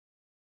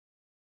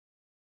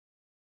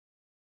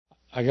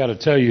I got to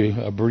tell you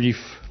a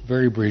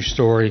very brief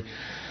story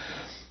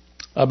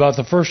about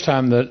the first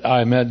time that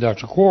I met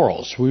Dr.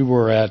 Quarles. We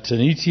were at an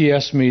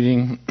ETS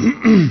meeting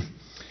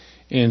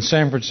in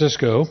San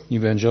Francisco,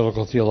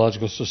 Evangelical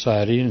Theological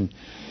Society,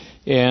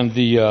 and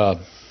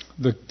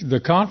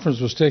the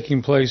conference was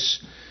taking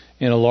place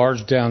in a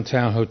large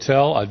downtown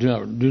hotel. I do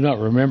not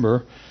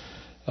remember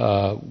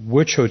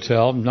which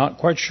hotel. I'm not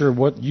quite sure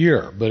what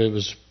year, but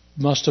it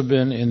must have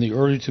been in the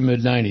early to mid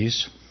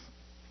 90s.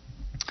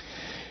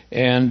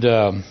 And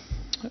a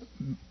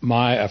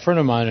friend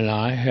of mine and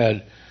I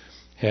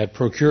had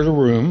procured a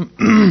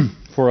room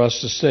for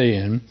us to stay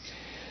in.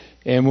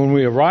 And when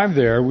we arrived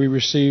there, we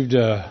received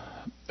a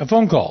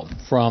phone call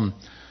from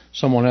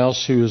someone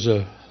else who is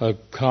a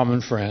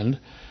common friend,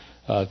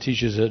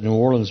 teaches at New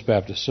Orleans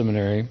Baptist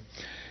Seminary.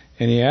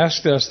 And he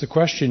asked us the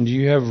question, do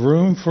you have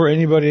room for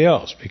anybody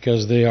else?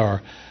 Because they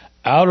are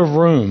out of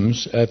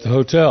rooms at the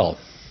hotel.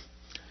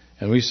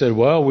 And we said,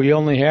 well, we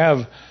only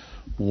have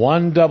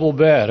one double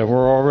bed, and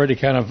we're already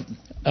kind of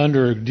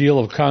under a deal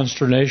of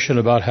consternation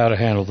about how to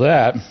handle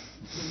that.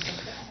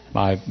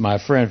 My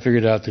friend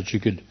figured out that you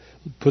could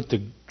put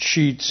the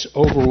sheets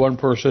over one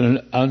person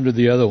and under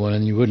the other one,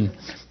 and you wouldn't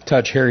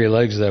touch hairy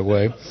legs that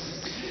way.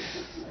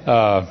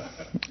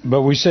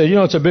 But we said,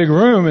 it's a big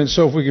room, and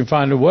so if we can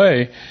find a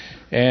way.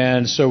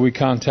 And so we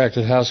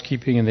contacted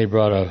housekeeping, and they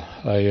brought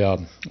a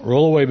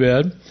roll-away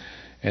bed,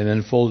 and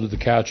then folded the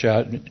couch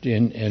out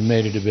and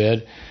made it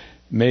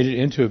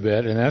into a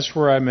bed, and that's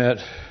where I met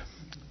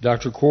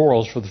Dr.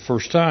 Quarles for the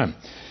first time.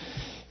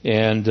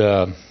 And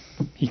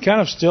he kind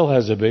of still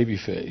has a baby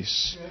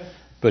face,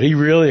 but he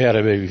really had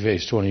a baby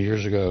face 20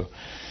 years ago.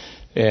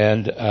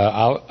 And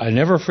I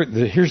never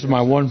forget. Here's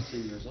my one.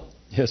 10 years old.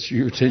 Yes,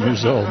 you were 10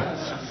 years old.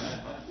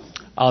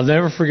 I'll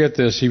never forget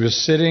this. He was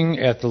sitting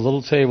at the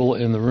little table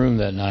in the room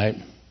that night,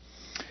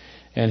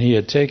 and he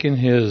had taken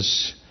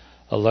his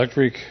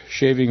electric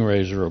shaving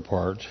razor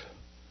apart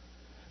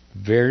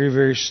very,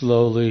 very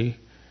slowly,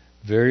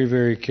 very,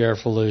 very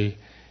carefully,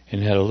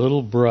 and had a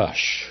little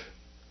brush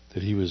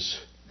that he was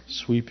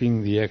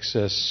sweeping the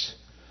excess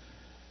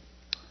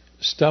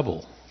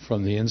stubble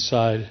from the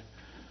inside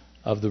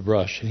of the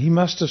brush. And he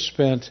must have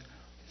spent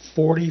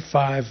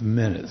 45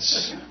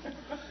 minutes.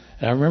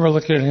 And I remember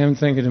looking at him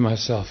thinking to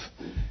myself,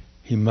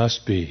 he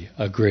must be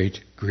a great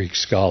Greek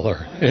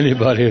scholar.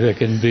 Anybody that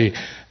can be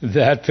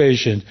that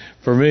patient.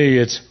 For me,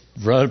 it's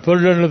put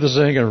it under the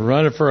sink and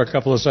run it for a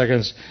couple of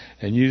seconds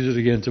and use it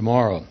again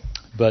tomorrow.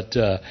 But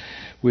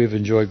we've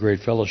enjoyed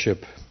great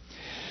fellowship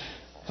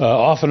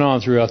off and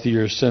on throughout the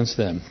years since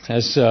then.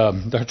 As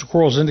Dr.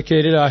 Quarles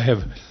indicated, I have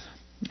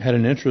had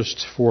an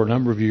interest for a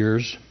number of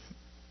years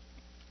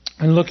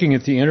in looking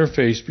at the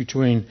interface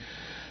between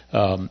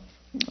the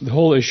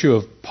whole issue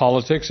of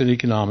politics and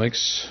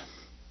economics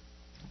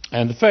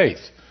and the faith.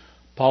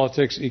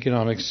 Politics,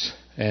 economics,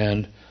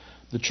 and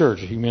the church.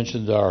 He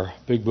mentioned our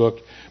big book.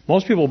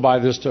 Most people buy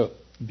this to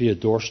be a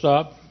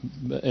doorstop,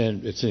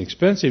 and it's an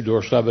expensive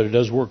doorstop, but it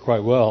does work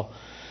quite well.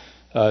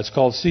 It's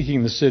called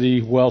Seeking the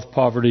City, Wealth,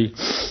 Poverty,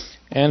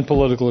 and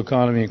Political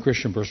Economy and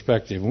Christian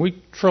Perspective. And we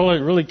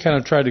really kind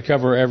of tried to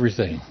cover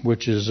everything,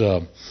 which is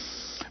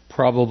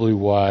probably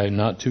why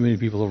not too many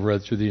people have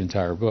read through the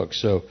entire book.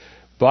 So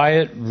buy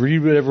it,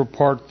 read whatever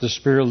part the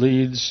Spirit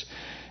leads,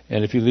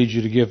 and if He leads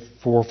you to give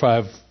 400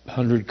 or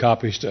 500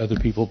 copies to other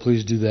people,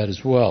 please do that as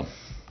well.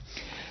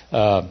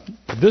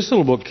 This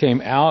little book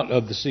came out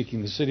of the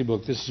Seeking the City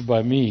book. This is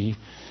by me.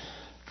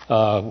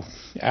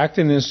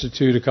 Acton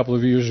Institute a couple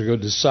of years ago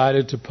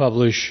decided to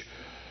publish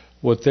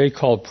what they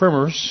called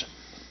primers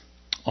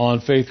on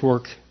faith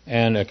work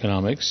and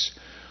economics.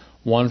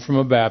 One from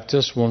a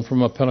Baptist, one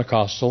from a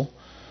Pentecostal,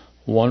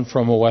 one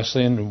from a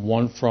Wesleyan, and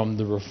one from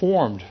the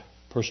Reformed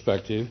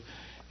perspective.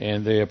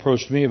 And they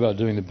approached me about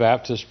doing the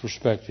Baptist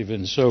perspective.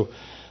 And so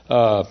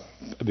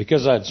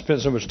because I'd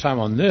spent so much time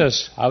on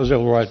this, I was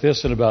able to write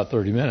this in about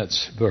 30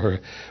 minutes, or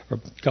a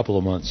couple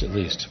of months at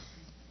least.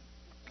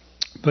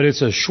 But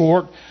it's a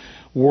short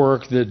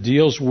work that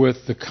deals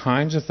with the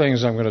kinds of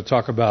things I'm going to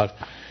talk about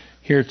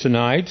here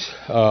tonight.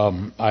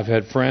 I've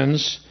had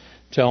friends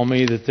tell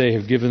me that they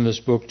have given this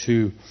book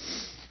to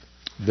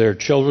their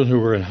children who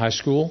were in high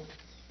school,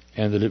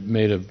 and that it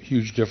made a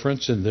huge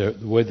difference in the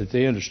way that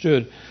they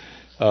understood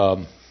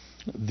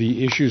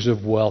the issues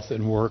of wealth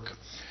and work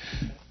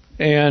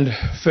and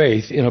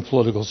faith in a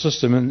political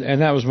system.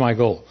 And that was my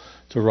goal,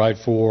 to write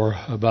for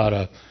about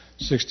a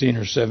 16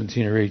 or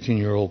 17 or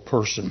 18-year-old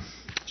person.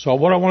 So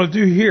what I want to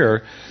do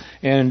here,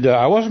 and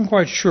I wasn't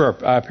quite sure,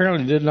 I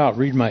apparently did not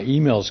read my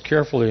emails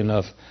carefully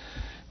enough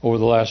over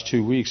the last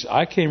 2 weeks.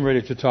 I came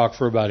ready to talk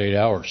for about 8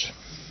 hours.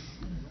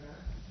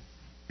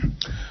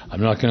 I'm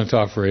not going to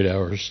talk for 8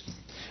 hours,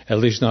 at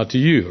least not to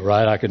you,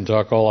 right? I can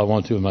talk all I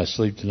want to in my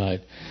sleep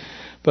tonight.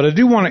 But I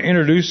do want to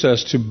introduce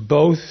us to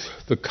both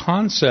the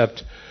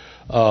concept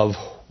of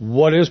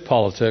what is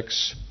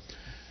politics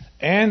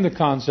and the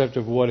concept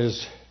of what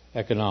is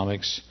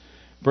economics,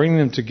 bring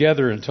them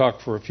together and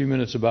talk for a few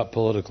minutes about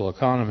political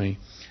economy,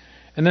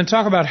 and then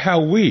talk about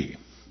how we,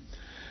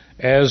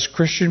 as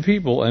Christian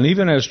people and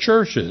even as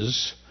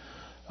churches,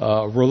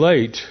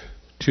 relate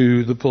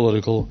to the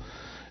political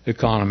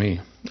economy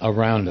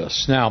around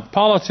us. Now,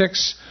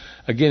 politics,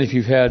 again, if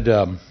you've had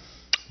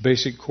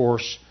basic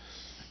course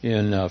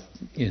in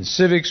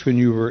civics when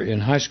you were in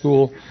high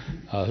school,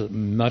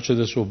 much of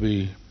this will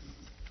be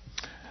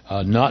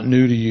not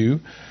new to you.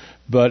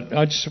 But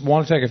I just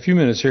want to take a few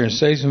minutes here and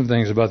say some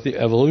things about the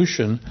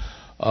evolution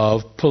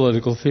of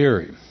political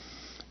theory.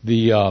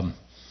 The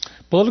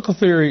political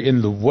theory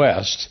in the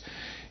West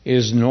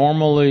is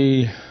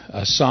normally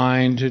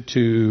assigned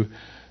to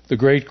the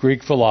great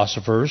Greek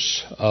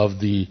philosophers of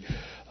the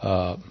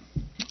 4th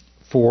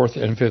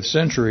and 5th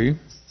century,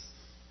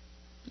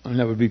 and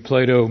that would be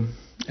Plato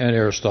and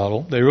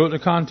Aristotle. They wrote the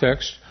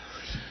context.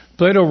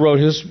 Plato wrote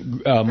his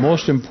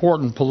most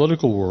important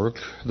political work,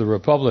 The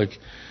Republic,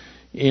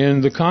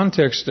 in the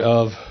context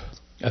of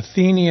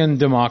Athenian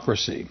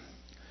democracy.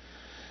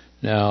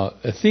 Now,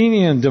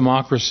 Athenian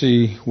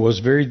democracy was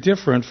very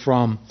different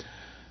from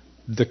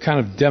the kind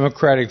of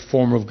democratic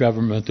form of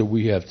government that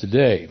we have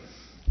today.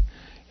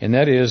 And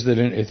that is that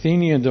in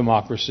Athenian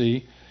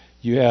democracy,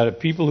 you had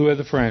people who had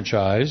the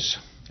franchise,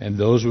 and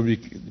those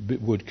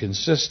would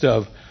consist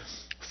of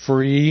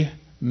free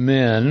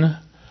men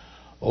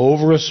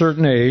over a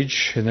certain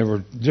age, and there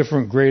were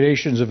different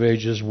gradations of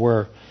ages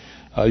where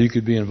you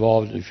could be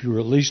involved. If you were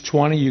at least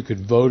 20, you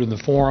could vote in the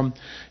forum.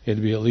 It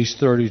would be at least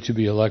 30 to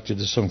be elected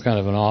to some kind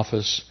of an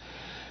office.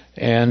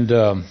 And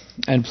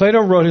Plato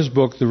wrote his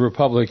book, The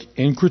Republic,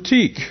 in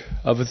critique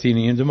of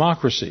Athenian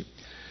democracy.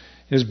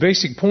 His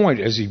basic point,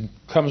 as he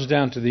comes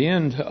down to the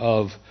end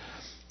of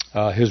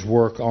his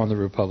work on the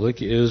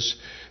Republic, is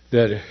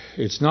that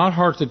it's not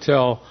hard to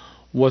tell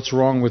what's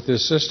wrong with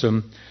this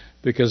system,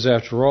 because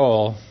after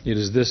all, it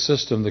is this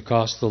system that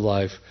cost the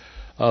life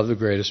of the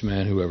greatest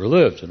man who ever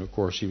lived. And of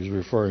course, he was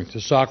referring to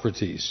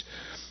Socrates.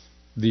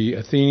 The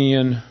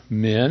Athenian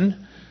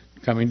men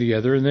coming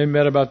together, and they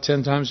met about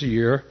 10 times a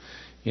year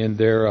in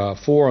their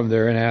forum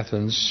there in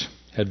Athens,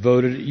 had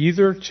voted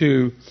either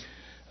to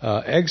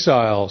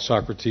exile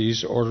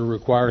Socrates or to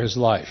require his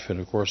life. And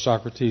of course,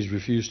 Socrates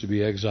refused to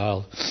be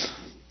exiled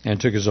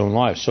and took his own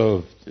life.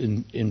 So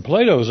in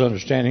Plato's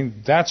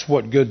understanding, that's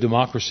what good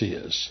democracy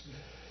is.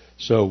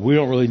 So we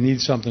don't really need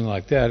something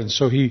like that. And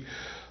so he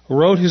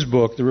wrote his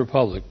book, The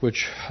Republic,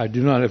 which I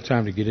do not have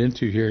time to get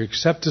into here,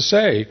 except to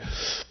say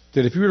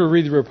that if you were to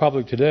read The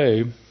Republic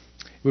today, it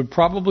would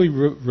probably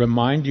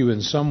remind you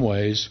in some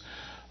ways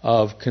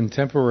of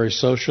contemporary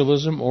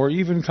socialism or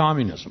even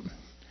communism.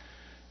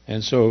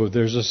 And so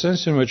there's a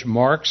sense in which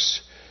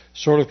Marx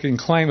sort of can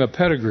claim a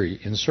pedigree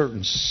in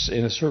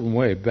a certain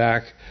way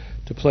back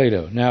to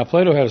Plato. Now,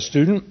 Plato had a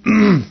student.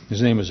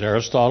 His name was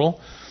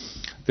Aristotle.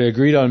 They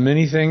agreed on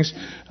many things.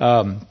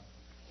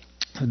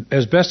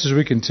 As best as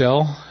we can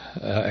tell,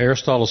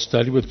 Aristotle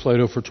studied with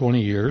Plato for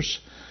 20 years.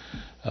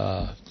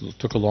 It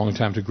took a long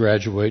time to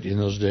graduate in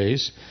those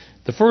days.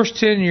 The first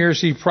 10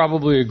 years, he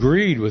probably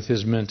agreed with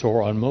his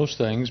mentor on most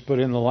things, but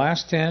in the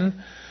last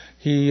 10,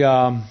 he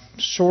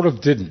sort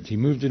of didn't. He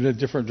moved in a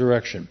different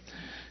direction.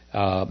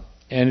 And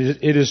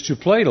it is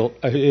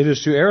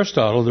to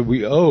Aristotle that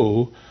we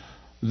owe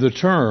the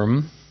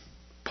term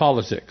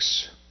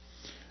politics.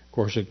 Of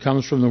course, it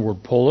comes from the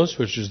word polis,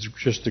 which is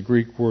just the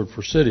Greek word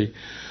for city.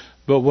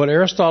 But what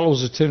Aristotle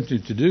was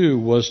attempting to do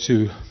was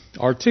to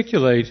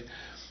articulate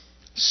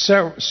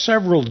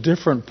several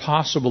different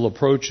possible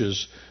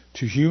approaches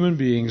to human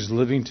beings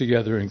living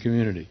together in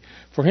community.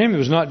 For him, it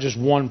was not just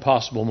one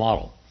possible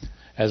model,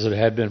 as it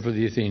had been for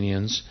the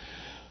Athenians,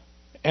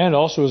 and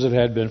also as it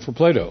had been for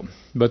Plato.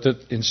 But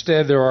that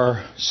instead there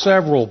are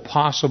several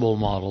possible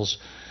models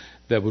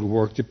that would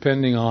work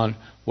depending on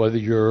whether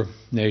your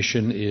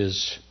nation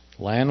is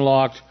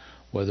landlocked,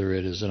 whether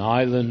it is an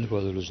island,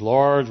 whether it is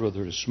large,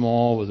 whether it is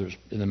small, whether it's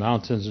in the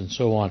mountains, and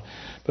so on.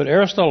 But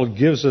Aristotle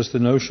gives us the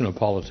notion of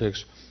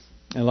politics,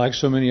 and like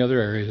so many other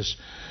areas,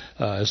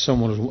 as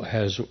someone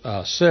has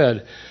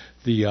said,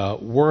 the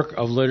work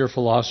of later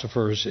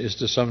philosophers is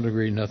to some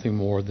degree nothing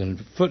more than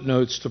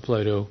footnotes to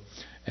Plato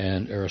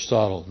and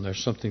Aristotle, and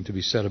there's something to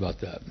be said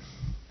about that.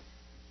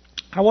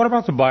 Now, what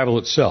about the Bible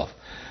itself?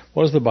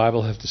 What does the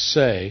Bible have to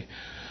say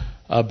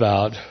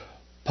about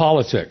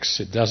politics?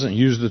 It doesn't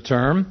use the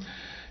term.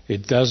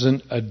 It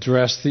doesn't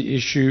address the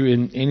issue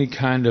in any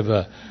kind of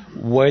a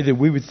way that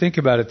we would think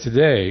about it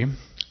today.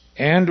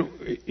 And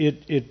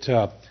it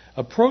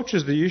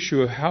approaches the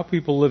issue of how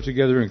people live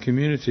together in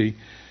community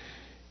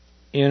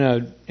in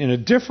a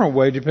different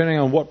way depending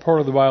on what part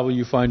of the Bible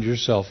you find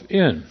yourself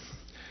in.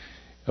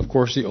 Of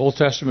course, the Old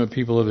Testament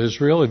people of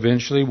Israel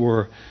eventually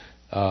were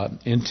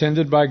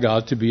intended by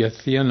God to be a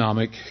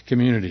theonomic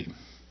community.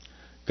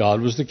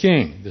 God was the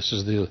king. This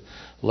is the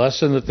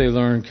lesson that they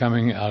learned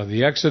coming out of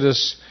the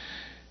Exodus.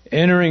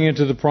 Entering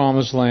into the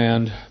Promised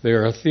Land, they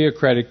are a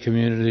theocratic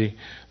community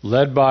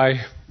led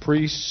by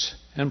priests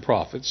and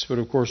prophets. But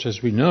of course,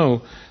 as we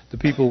know, the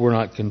people were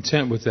not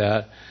content with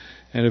that.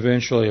 And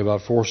eventually,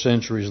 about 4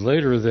 centuries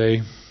later,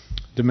 they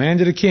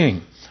demanded a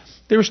king.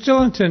 They were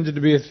still intended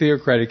to be a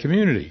theocratic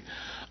community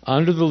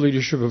under the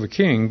leadership of a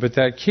king, but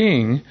that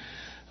king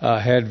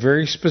had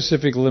very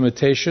specific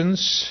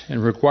limitations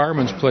and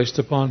requirements placed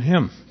upon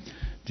him.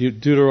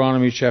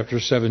 Deuteronomy chapter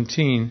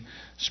 17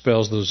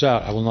 spells those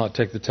out. I will not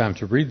take the time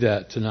to read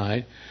that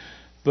tonight.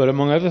 But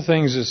among other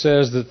things, it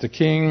says that the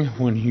king,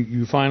 when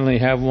you finally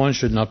have one,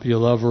 should not be a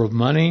lover of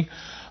money,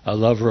 a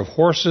lover of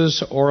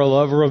horses, or a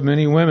lover of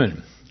many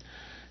women.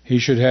 He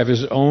should have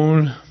his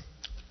own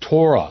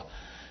Torah.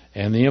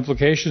 And the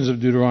implications of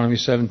Deuteronomy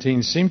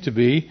 17 seem to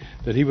be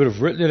that he would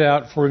have written it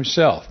out for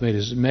himself,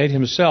 made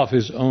himself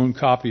his own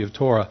copy of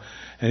Torah,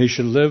 and he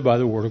should live by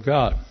the Word of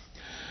God.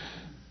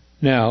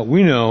 Now,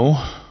 we know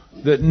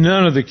that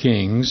none of the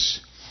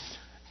kings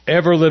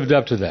ever lived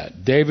up to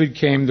that. David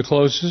came the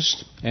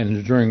closest,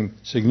 and during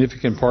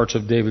significant parts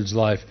of David's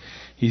life,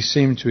 he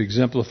seemed to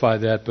exemplify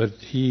that, but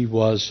he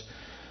was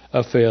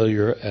a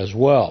failure as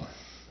well.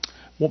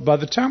 Well, by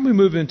the time we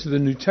move into the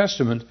New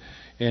Testament,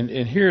 and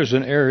here's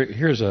an area,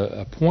 here's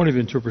a point of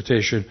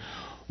interpretation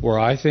where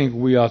I think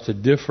we ought to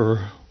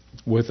differ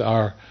with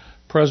our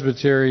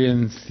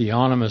Presbyterian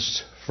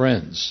theonomist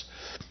friends,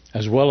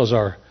 as well as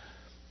our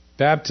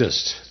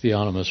Baptist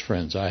theonomist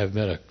friends. I have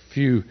met a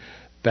few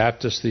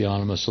Baptist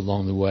theonomists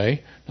along the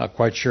way. Not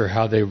quite sure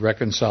how they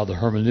reconcile the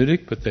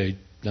hermeneutic, but they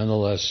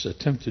nonetheless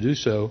attempt to do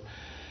so.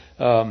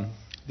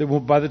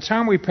 By the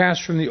time we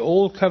pass from the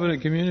Old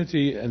Covenant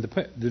community and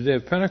the day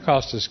of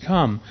Pentecost has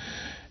come,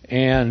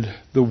 and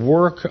the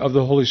work of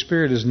the Holy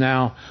Spirit is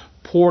now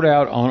poured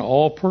out on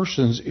all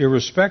persons,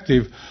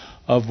 irrespective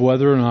of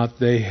whether or not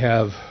they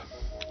have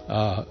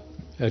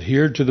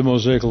adhered to the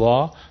Mosaic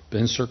law,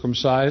 been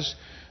circumcised,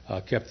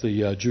 kept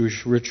the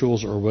Jewish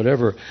rituals or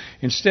whatever.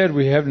 Instead,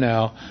 we have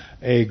now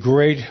a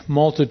great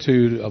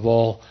multitude of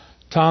all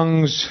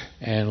tongues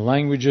and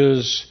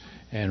languages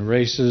and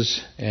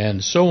races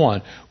and so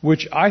on,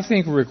 which I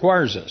think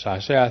requires us.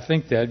 I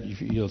think that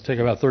you'll take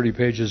about 30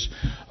 pages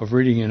of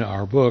reading in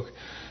our book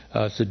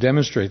to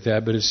demonstrate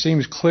that, but it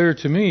seems clear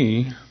to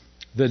me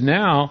that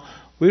now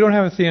we don't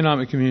have a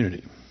theonomic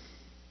community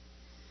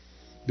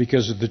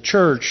because the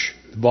church,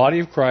 the body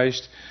of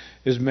Christ,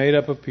 is made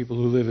up of people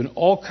who live in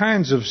all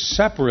kinds of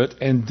separate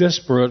and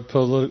disparate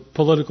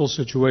political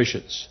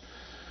situations.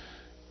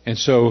 And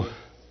so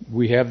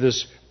we have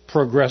this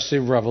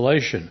progressive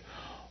revelation,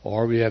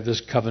 or we have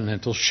this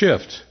covenantal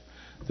shift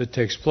that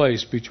takes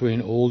place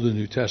between Old and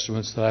New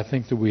Testaments that I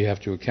think that we have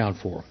to account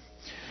for.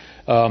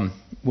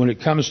 When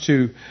it comes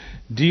to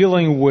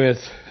dealing with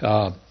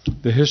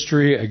the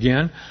history,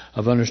 again,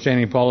 of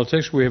understanding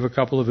politics, we have a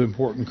couple of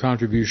important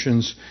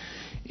contributions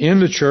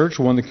in the church,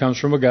 one that comes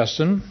from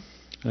Augustine.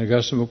 And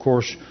Augustine, of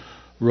course,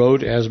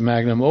 wrote as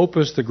magnum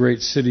opus the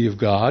Great City of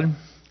God.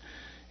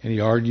 And he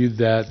argued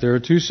that there are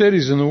two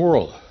cities in the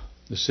world,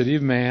 the city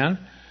of man.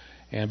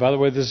 And by the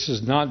way, this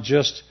is not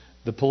just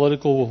the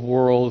political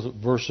world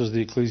versus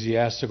the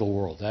ecclesiastical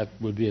world. That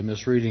would be a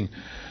misreading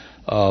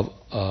of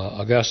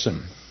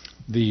Augustine.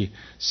 The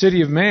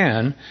city of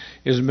man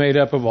is made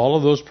up of all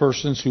of those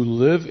persons who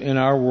live in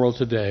our world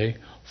today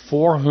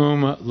for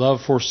whom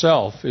love for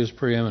self is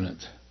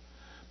preeminent.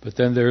 But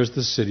then there's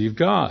the city of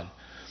God.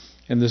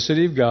 And the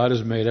city of God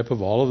is made up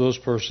of all of those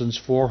persons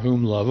for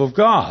whom love of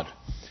God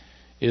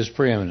is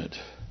preeminent.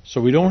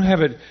 So we don't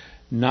have it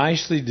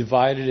nicely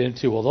divided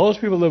into, well, those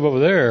people live over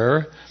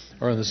there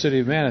are in the city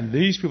of man, and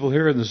these people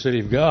here are in the city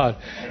of God.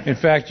 In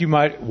fact, you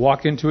might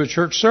walk into a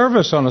church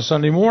service on a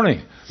Sunday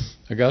morning.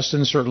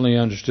 Augustine certainly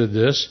understood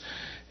this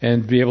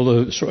and be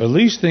able to at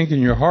least think in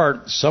your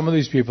heart, some of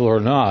these people are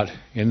not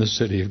in the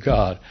city of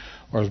God.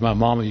 Or as my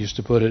mama used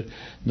to put it,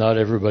 not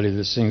everybody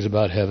that sings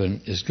about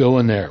heaven is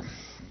going there.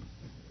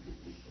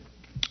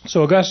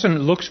 So Augustine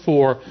looks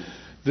for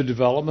the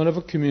development of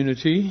a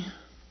community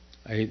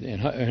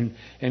and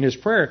his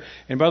prayer.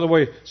 And by the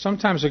way,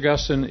 sometimes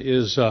Augustine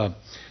is,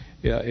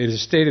 it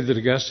is stated that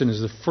Augustine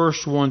is the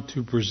first one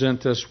to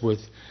present us with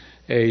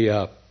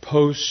a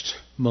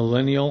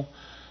post-millennial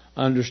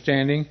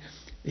understanding.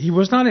 He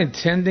was not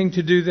intending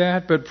to do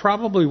that, but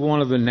probably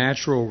one of the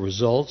natural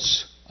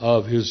results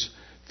of his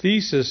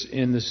thesis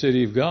in the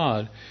city of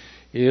God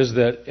is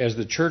that as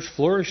the church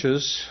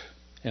flourishes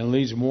and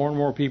leads more and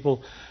more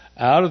people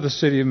out of the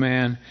city of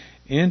man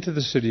into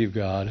the city of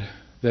God,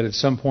 that at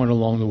some point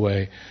along the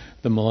way,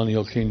 the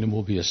millennial kingdom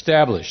will be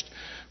established.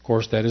 Of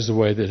course, that is the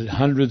way that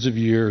hundreds of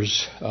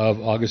years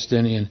of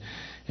Augustinian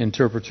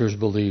interpreters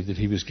believed that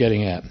he was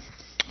getting at.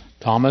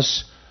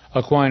 Thomas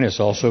Aquinas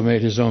also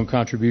made his own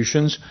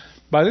contributions.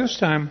 By this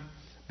time,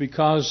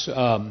 because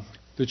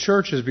the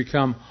church has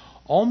become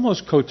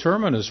almost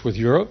coterminous with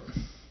Europe,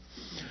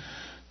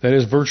 that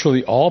is,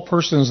 virtually all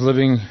persons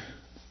living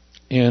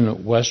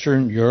in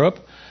Western Europe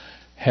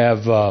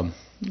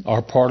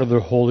are part of the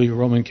Holy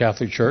Roman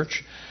Catholic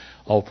Church.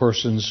 All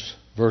persons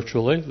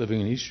virtually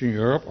living in Eastern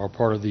Europe are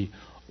part of the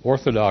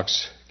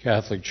Orthodox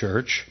Catholic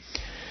Church.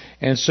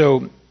 And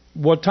so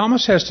what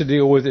Thomas has to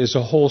deal with is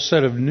a whole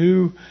set of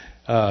new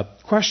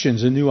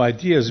questions and new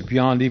ideas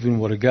beyond even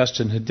what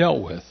Augustine had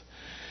dealt with.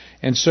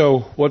 And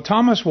so what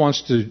Thomas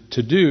wants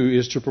to do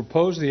is to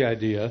propose the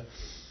idea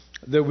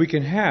that we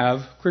can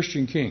have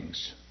Christian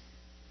kings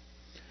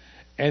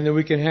and that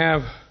we can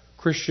have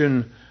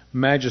Christian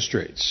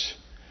magistrates,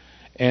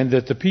 and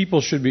that the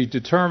people should be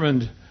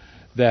determined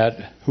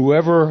that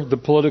whoever the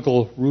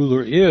political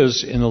ruler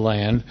is in the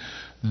land,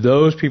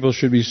 those people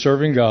should be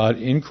serving God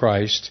in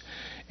Christ,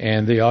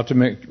 and they ought to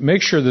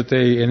make sure that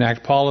they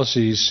enact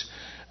policies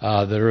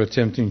that are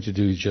attempting to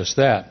do just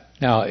that.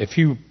 Now, if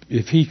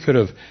he could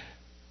have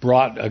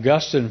brought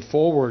Augustine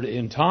forward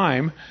in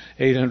time,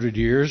 800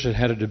 years, and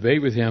had a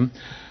debate with him,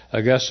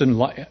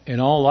 Augustine, in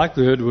all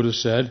likelihood, would have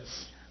said,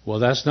 well,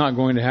 that's not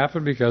going to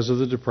happen because of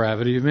the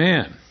depravity of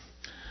man.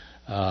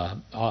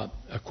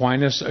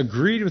 Aquinas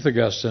agreed with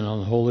Augustine on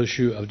the whole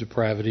issue of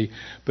depravity,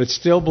 but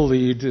still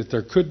believed that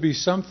there could be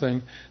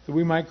something that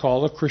we might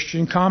call a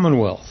Christian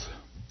commonwealth,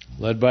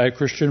 led by a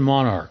Christian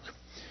monarch.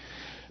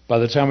 By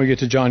the time we get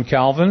to John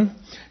Calvin,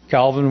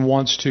 Calvin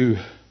wants to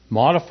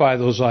modify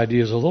those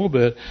ideas a little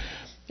bit.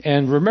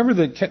 And remember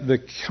that the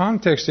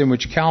context in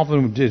which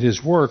Calvin did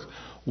his work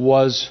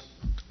was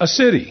a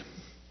city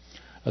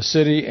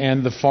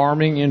and the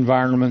farming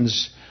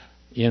environments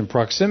in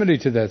proximity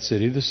to that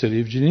city, the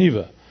city of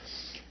Geneva.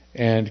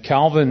 And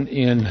Calvin,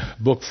 in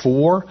Book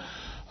 4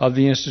 of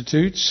the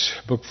Institutes,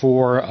 Book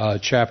 4,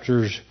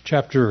 chapter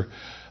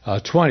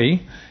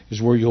 20,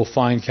 is where you'll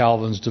find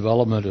Calvin's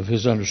development of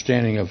his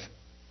understanding of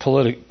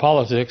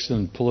politics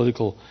and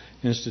political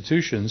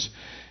institutions.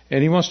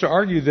 And he wants to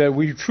argue that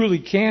we truly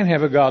can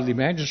have a godly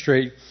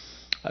magistracy,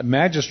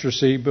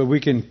 but we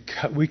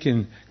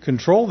can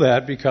control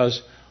that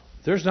because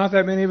there's not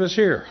that many of us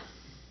here.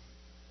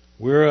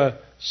 We're a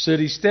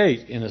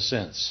city-state, in a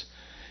sense.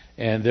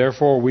 And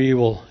therefore, we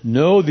will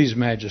know these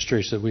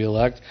magistrates that we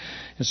elect.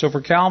 And so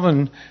for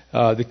Calvin,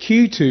 the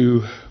key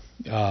to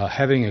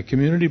having a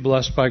community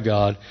blessed by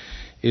God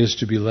is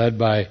to be led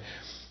by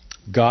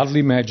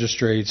godly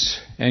magistrates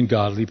and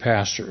godly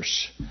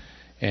pastors.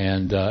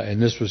 And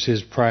this was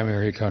his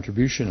primary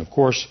contribution. Of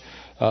course,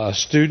 a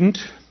student,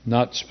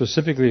 not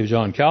specifically of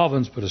John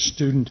Calvin's, but a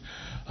student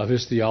of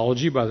his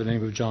theology by the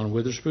name of John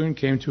Witherspoon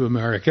came to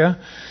America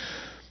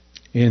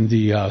in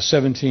the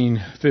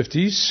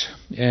 1750s,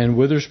 and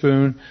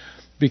Witherspoon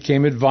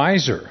became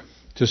advisor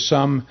to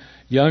some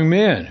young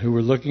men who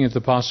were looking at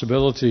the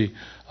possibility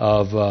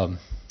of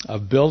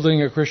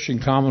building a Christian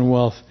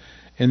commonwealth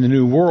in the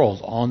New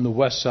World on the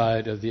west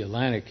side of the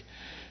Atlantic.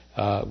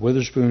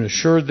 Witherspoon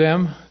assured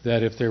them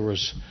that if there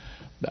was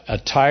a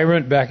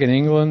tyrant back in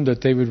England,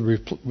 that they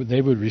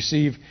would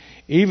receive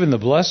even the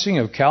blessing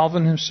of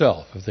Calvin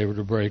himself if they were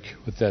to break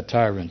with that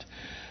tyrant.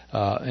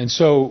 And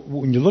so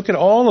when you look at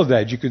all of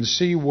that, you can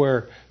see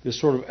where this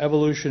sort of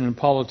evolution in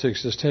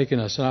politics has taken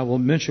us. And I will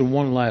mention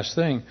one last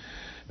thing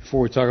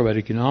before we talk about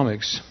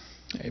economics,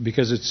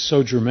 because it's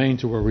so germane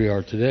to where we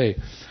are today.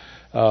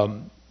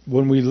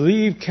 When we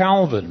leave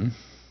Calvin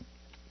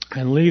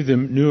and leave the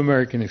New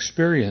American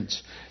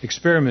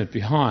experiment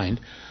behind,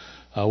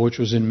 which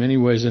was in many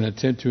ways an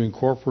attempt to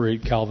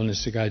incorporate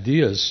Calvinistic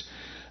ideas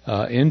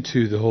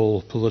into the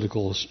whole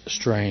political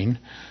strain,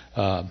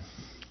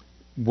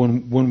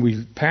 when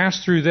we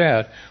pass through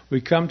that,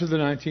 we come to the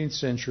 19th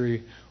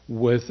century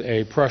with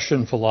a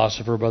Prussian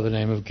philosopher by the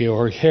name of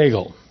Georg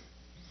Hegel.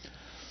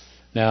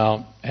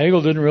 Now,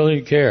 Hegel didn't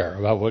really care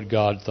about what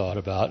God thought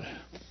about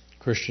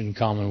Christian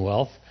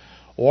commonwealth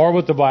or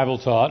what the Bible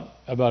taught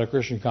about a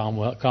Christian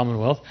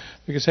commonwealth,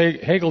 because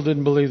Hegel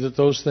didn't believe that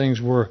those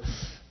things were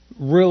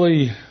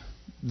really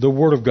the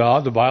Word of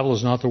God. The Bible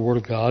is not the Word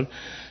of God.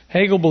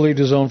 Hegel believed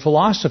his own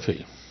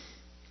philosophy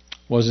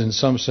was in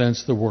some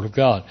sense the Word of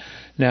God.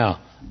 Now,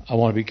 I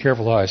want to be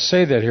careful how I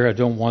say that here. I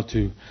don't want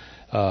to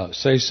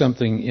say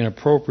something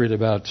inappropriate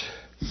about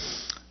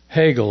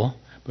Hegel,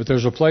 but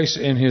there's a place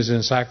in his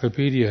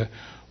encyclopedia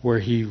where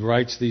he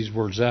writes these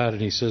words out,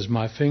 and he says,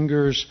 "My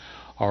fingers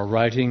are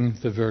writing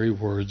the very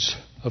words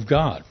of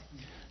God."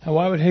 Now,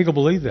 why would Hegel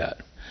believe that?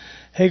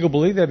 Hegel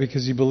believed that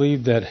because he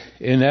believed that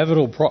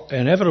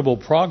inevitable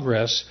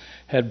progress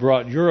had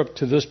brought Europe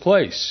to this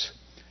place,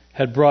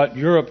 had brought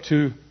Europe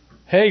to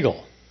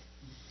Hegel.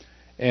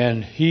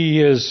 And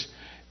he is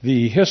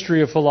the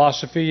history of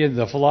philosophy and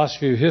the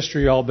philosophy of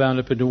history all bound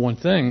up into one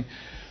thing.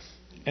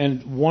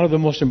 And one of the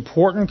most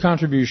important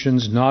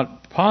contributions,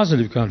 not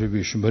positive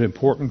contribution, but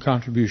important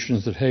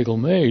contributions that Hegel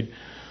made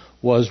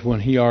was when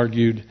he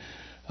argued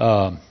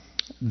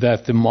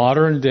that the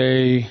modern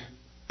day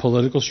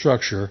political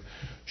structure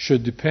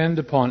should depend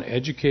upon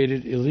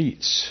educated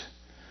elites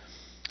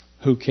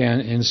who can,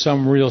 in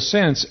some real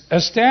sense,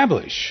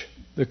 establish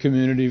the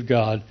community of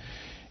God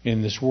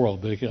in this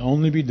world. But it can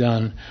only be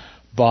done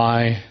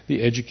by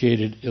the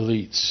educated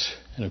elites.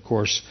 And of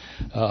course,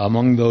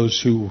 among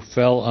those who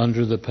fell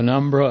under the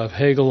penumbra of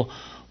Hegel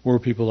were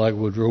people like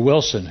Woodrow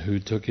Wilson, who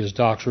took his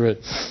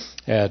doctorate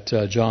at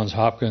Johns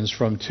Hopkins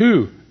from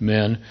two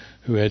men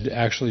who had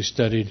actually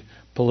studied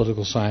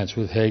political science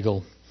with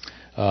Hegel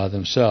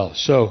themselves.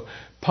 So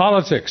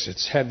politics,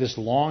 it's had this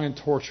long and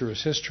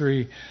torturous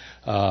history,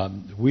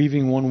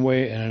 weaving one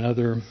way and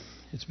another.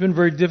 It's been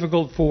very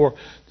difficult for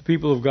the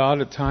people of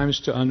God at times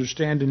to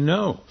understand and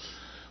know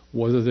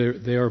whether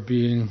they are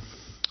being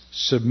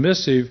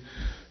submissive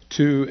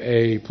to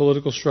a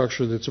political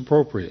structure that's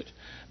appropriate.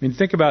 mean,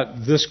 think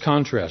about this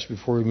contrast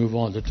before we move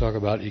on to talk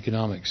about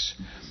economics.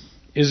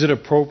 Is it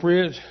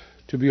appropriate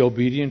to be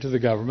obedient to the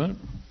government?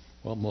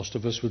 Well, most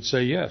of us would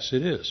say yes,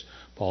 it is.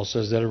 Paul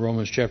says that in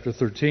Romans chapter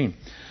 13.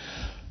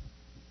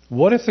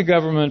 What if the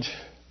government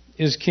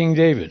is King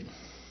David?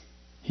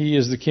 He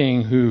is the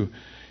king who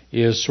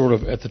is sort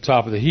of at the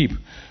top of the heap.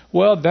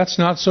 Well, that's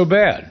not so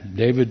bad.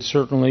 David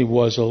certainly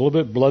was a little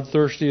bit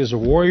bloodthirsty as a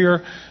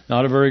warrior,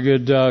 not a very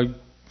good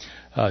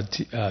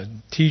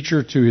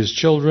teacher to his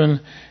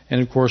children,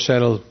 and of course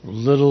had a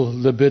little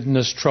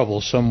libidinous trouble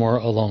somewhere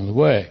along the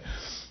way.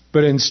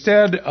 But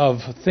instead of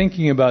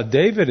thinking about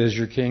David as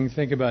your king,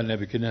 think about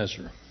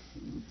Nebuchadnezzar.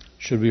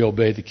 Should we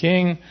obey the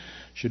king?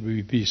 Should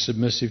we be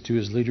submissive to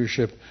his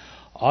leadership?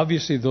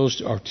 Obviously,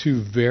 those are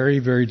two very,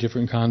 very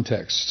different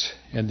contexts,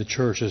 and the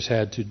church has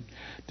had to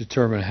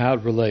determine how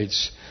it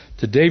relates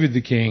to David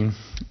the king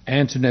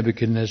and to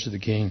Nebuchadnezzar the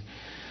king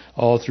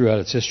all throughout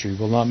its history.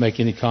 We'll not make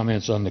any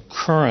comments on the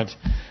current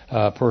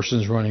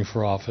persons running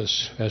for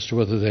office as to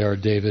whether they are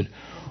David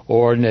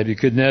or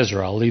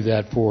Nebuchadnezzar. I'll leave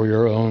that for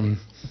your own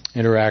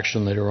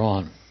interaction later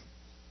on.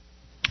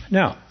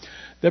 Now,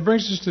 that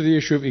brings us to the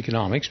issue of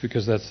economics,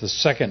 because that's the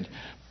second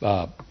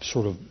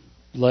sort of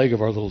leg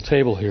of our little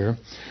table here.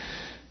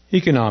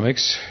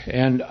 Economics,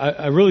 and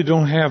I really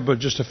don't have but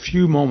just a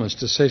few moments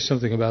to say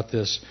something about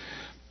this.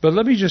 But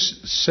let me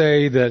just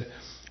say that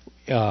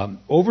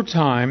over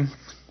time,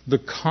 the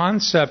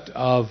concept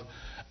of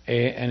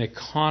an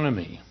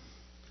economy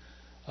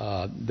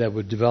that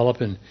would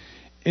develop in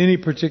any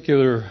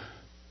particular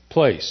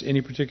place,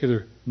 any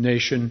particular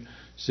nation,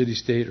 city,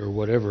 state, or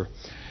whatever,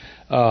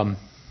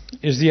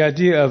 is the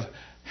idea of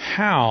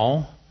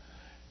how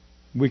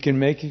we can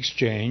make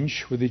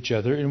exchange with each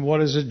other in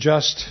what is a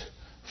just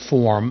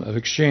form of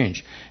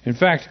exchange. In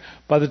fact,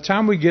 by the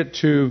time we get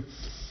to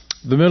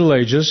the Middle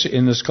Ages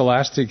in the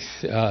scholastic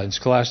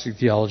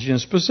theology, and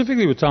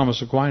specifically with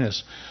Thomas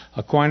Aquinas,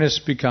 Aquinas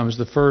becomes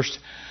the first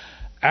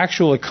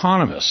actual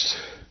economist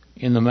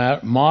in the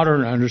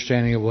modern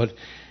understanding of what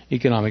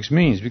economics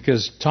means,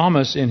 because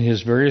Thomas, in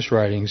his various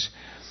writings,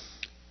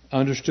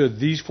 understood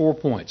these 4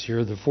 points. Here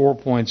are the 4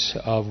 points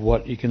of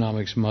what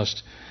economics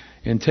must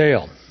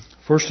entail.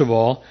 First of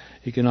all,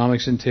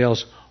 economics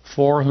entails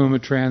for whom a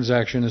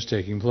transaction is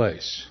taking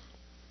place.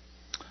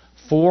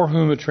 For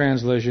whom a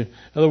translation, in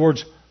other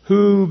words,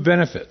 who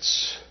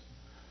benefits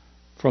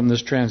from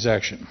this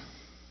transaction?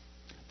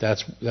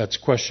 That's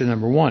question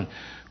number one.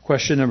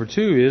 Question number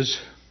two is,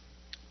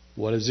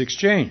 what is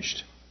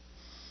exchanged?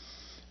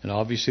 And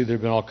obviously there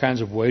have been all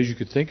kinds of ways you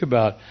could think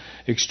about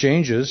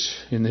exchanges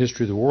in the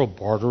history of the world.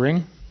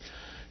 Bartering.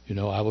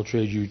 I will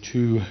trade you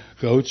 2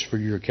 goats for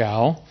your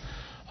cow.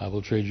 I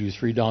will trade you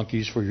 3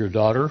 donkeys for your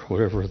daughter,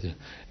 whatever the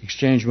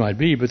exchange might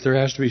be. But there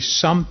has to be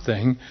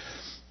something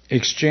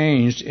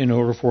exchanged in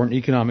order for an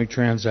economic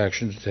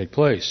transaction to take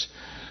place.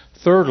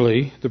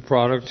 Thirdly, the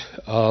production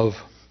of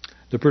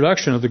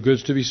the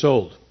goods to be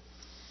sold.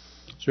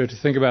 So we have to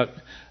think about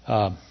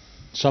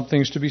some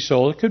things to be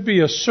sold. It could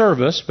be a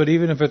service, but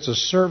even if it's a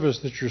service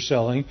that you're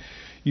selling,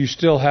 you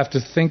still have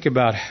to think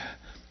about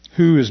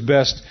who is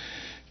best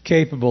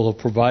capable of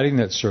providing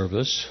that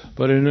service.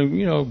 But in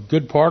a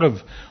good part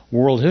of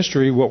world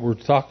history, what we're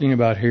talking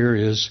about here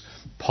is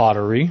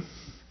pottery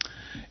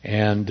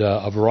and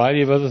a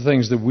variety of other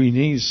things that we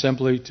need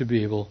simply to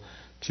be able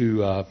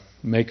to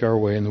make our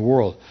way in the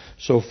world.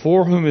 So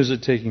for whom is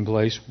it taking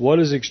place? What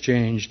is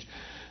exchanged?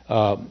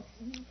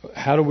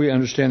 How do we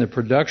understand the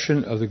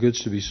production of the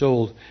goods to be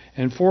sold?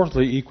 And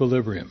fourthly,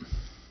 equilibrium.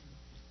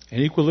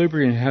 And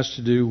equilibrium has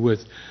to do with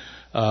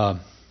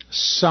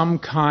some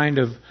kind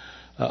of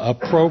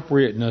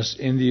appropriateness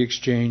in the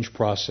exchange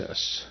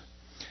process.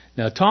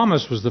 Now,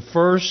 Thomas was the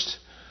first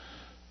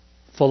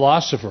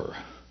philosopher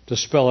to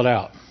spell it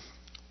out,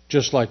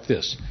 just like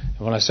this.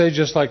 And when I say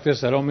just like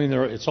this, I don't mean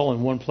it's all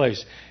in one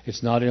place.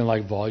 It's not in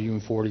like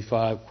volume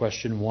 45,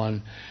 question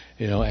 1,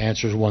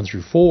 answers 1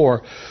 through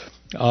 4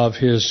 of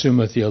his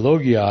Summa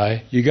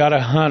Theologiae. You got to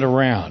hunt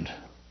around.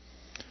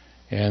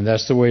 And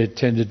that's the way it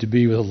tended to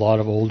be with a lot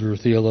of older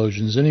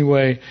theologians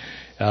anyway.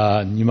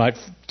 You might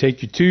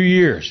take you 2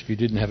 years if you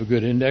didn't have a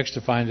good index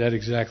to find out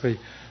exactly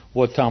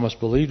what Thomas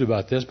believed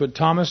about this. But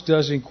Thomas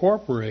does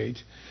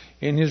incorporate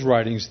in his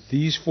writings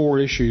these 4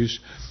 issues.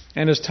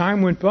 And as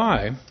time went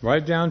by,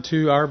 right down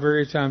to our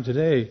very time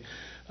today,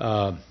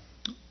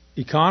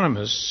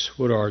 economists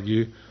would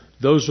argue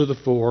those are the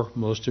 4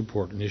 most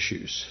important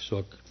issues.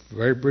 So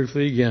very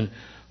briefly again,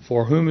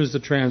 for whom is the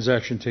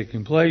transaction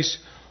taking place?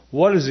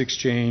 What is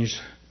exchanged?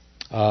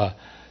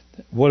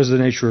 What is the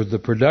nature of the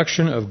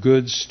production of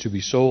goods to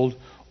be sold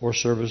or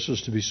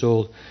services to be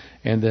sold?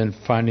 And then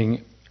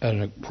finding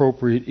an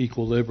appropriate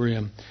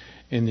equilibrium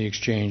in the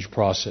exchange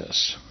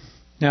process.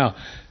 Now,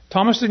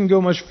 Thomas didn't go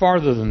much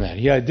farther than that.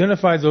 He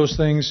identified those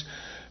things,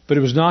 but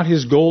it was not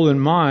his goal in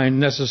mind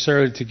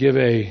necessarily to give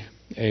a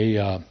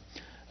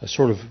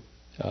sort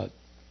of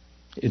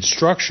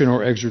instruction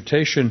or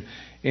exhortation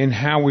in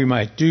how we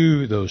might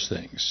do those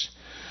things.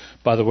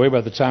 By the way,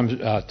 by the time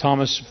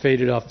Thomas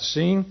faded off the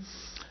scene,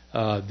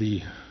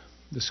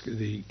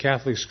 the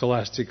Catholic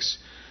scholastics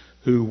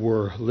who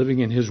were living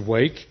in his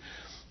wake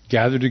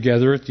gathered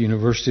together at the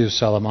University of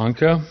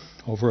Salamanca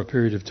over a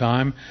period of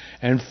time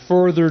and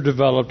further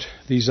developed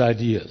these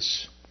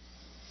ideas.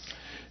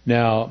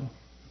 Now,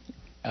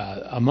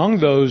 among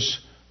those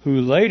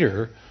who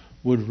later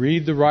would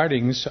read the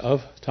writings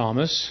of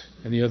Thomas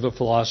and the other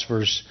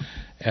philosophers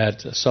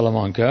at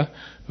Salamanca,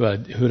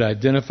 who had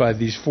identified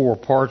these four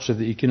parts of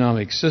the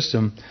economic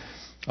system,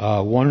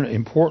 one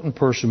important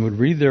person would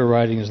read their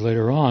writings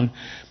later on,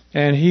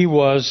 and he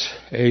was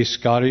a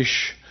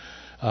Scottish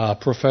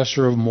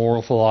professor of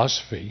moral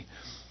philosophy.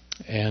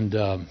 And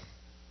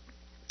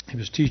he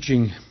was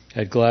teaching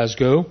at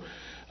Glasgow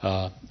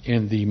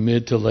in the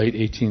mid to late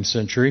 18th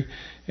century,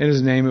 and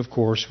his name, of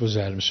course, was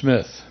Adam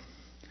Smith.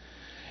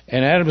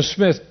 And Adam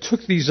Smith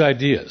took these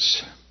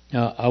ideas.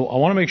 Now, I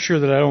want to make sure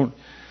that I don't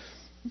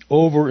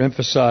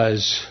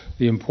overemphasize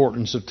the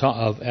importance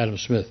of Adam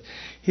Smith.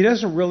 He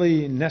doesn't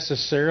really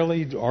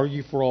necessarily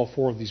argue for all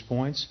four of these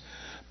points,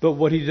 but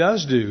what he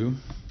does do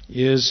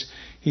is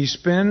he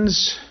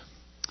spends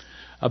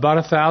about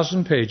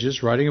 1,000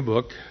 pages writing a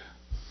book,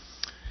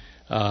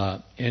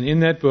 and in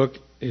that book,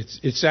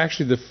 it's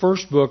actually the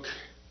first book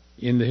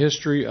in the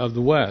history of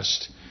the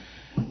West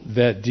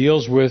that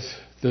deals with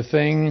the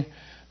thing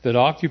that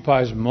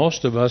occupies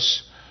most of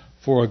us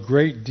for a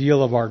great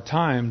deal of our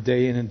time,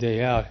 day in and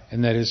day out,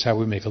 and that is how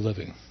we make a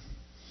living.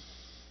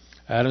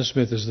 Adam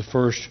Smith is the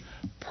first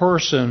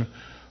person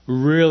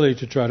really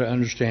to try to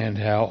understand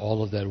how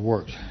all of that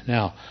worked.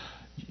 Now,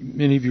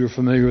 many of you are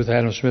familiar with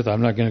Adam Smith.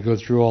 I'm not going to go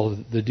through all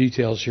of the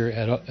details here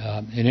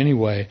in any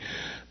way,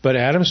 but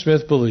Adam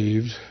Smith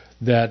believed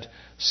that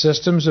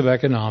systems of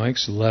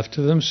economics left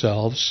to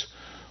themselves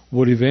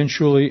would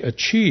eventually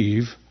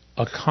achieve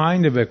a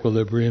kind of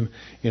equilibrium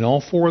in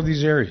all four of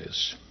these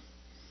areas.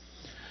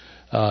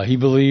 He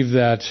believed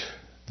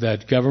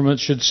that government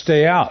should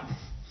stay out.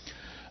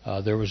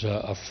 There was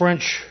a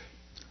French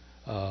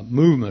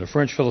movement, a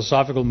French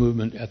philosophical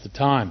movement at the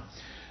time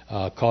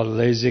called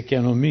Les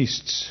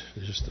Économistes,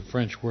 which is the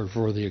French word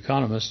for the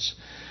economists.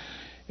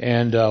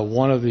 And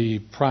one of the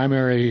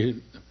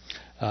primary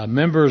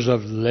members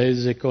of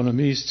Les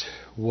Économistes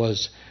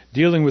was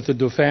dealing with the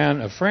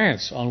Dauphin of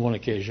France on one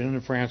occasion,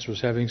 and France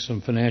was having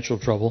some financial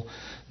trouble.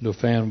 The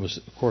Dauphin was,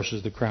 of course,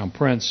 is the crown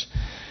prince.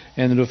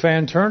 And the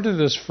Dauphin turned to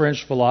this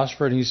French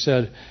philosopher and he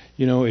said,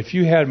 you know, if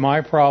you had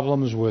my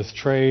problems with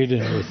trade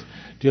and with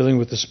dealing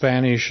with the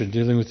Spanish and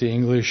dealing with the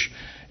English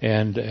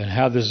and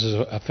how this is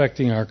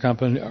affecting our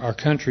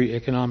country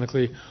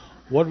economically,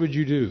 what would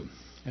you do?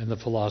 And the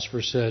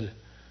philosopher said,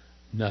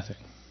 nothing.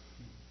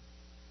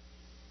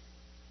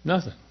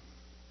 Nothing.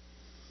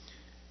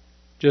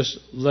 Just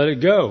let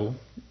it go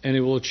and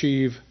it will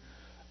achieve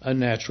a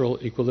natural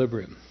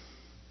equilibrium.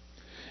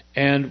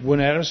 And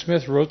when Adam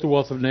Smith wrote The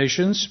Wealth of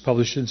Nations,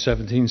 published in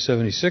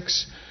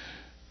 1776,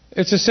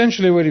 it's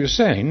essentially what he was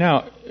saying.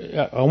 Now,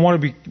 I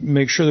want to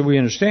make sure that we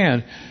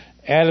understand,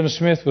 Adam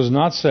Smith was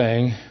not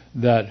saying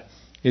that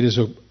it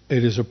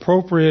is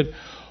appropriate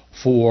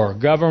for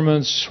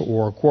governments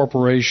or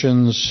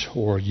corporations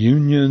or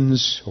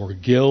unions or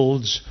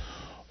guilds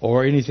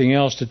or anything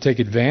else to take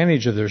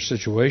advantage of their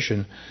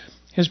situation.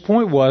 His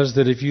point was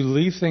that if you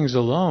leave things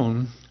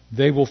alone,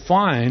 they will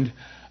find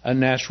a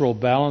natural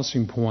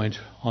balancing point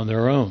on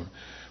their own.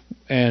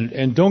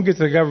 And don't get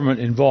the government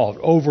involved,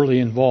 overly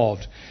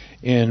involved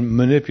in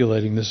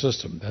manipulating the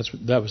system.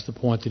 That was the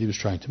point that he was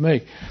trying to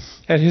make.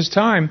 At his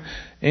time,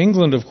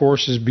 England, of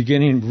course, is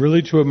beginning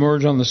really to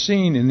emerge on the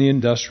scene in the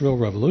Industrial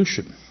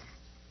Revolution.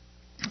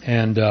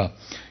 And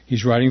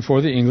he's writing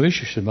for the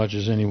English as much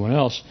as anyone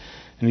else.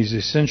 And he's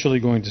essentially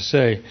going to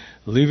say,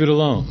 leave it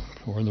alone.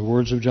 Or in the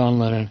words of John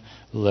Lennon,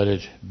 let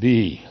it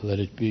be, let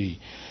it be.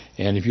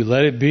 And if you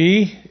let it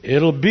be,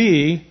 it'll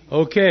be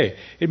okay.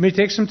 It may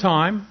take some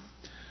time,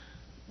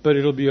 but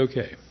it'll be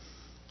okay.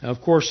 Now,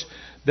 of course,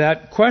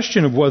 that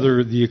question of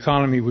whether the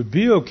economy would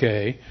be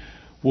okay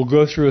will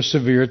go through a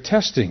severe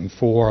testing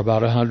for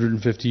about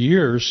 150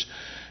 years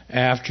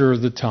after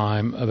the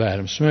time of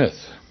Adam Smith.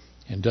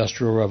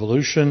 Industrial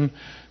Revolution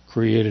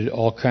created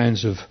all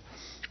kinds of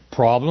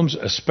problems,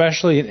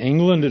 especially in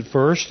England at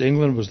first.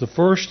 England was the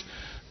first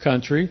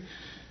country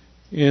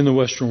in the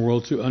Western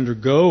world to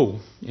undergo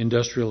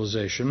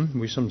industrialization.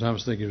 We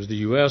sometimes think it was the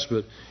U.S.,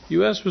 but the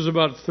U.S. was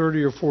about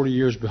 30 or 40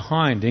 years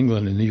behind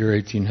England in the year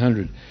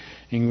 1800.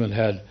 England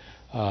had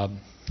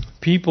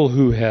people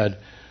who had,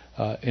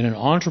 in an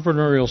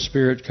entrepreneurial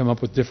spirit, come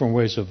up with different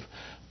ways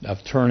of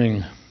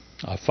turning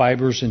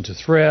fibers into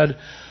thread,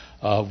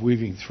 of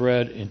weaving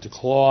thread into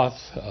cloth,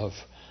 of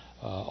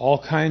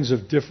all kinds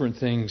of different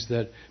things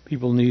that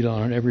people need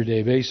on an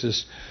everyday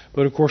basis.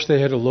 But of course they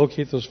had to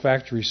locate those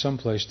factories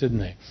someplace, didn't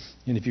they?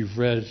 And if you've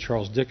read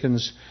Charles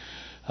Dickens,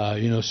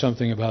 you know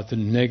something about the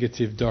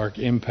negative, dark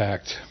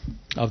impact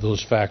of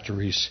those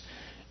factories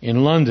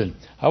in London.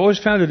 I always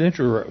found it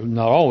interesting,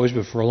 not always,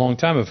 but for a long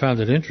time I found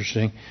it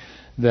interesting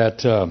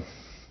that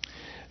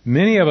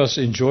many of us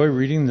enjoy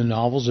reading the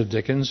novels of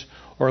Dickens,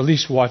 or at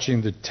least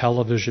watching the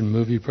television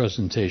movie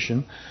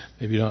presentation.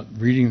 Maybe not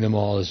reading them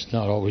all is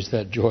not always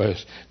that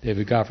joyous.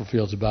 David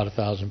Copperfield's about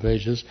 1,000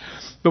 pages.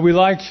 But we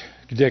like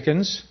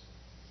Dickens,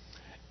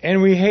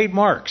 and we hate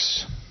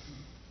Marx.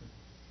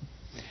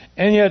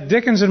 And yet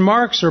Dickens and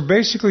Marx are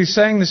basically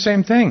saying the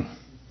same thing.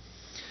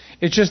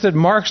 It's just that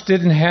Marx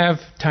didn't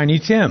have Tiny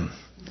Tim,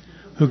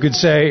 who could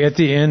say at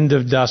the end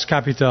of Das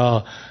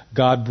Kapital,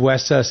 God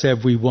bless us,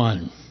 have we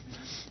won.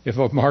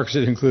 If Marx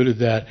had included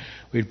that,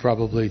 we'd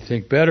probably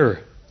think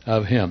better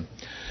of him.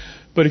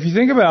 But if you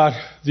think about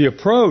the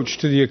approach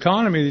to the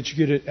economy that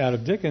you get out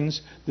of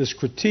Dickens, this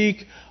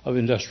critique of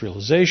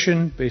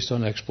industrialization based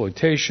on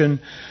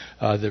exploitation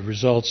that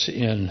results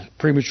in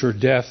premature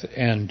death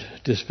and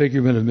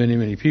disfigurement of many,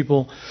 many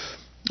people,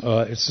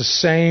 it's the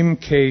same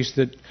case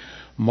that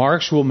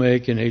Marx will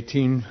make in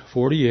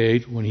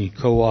 1848 when he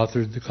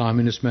co-authored the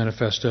Communist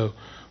Manifesto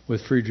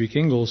with Friedrich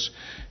Engels,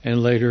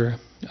 and later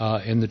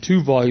in the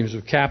 2 volumes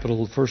of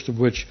Capital, the first of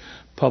which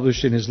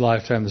published in his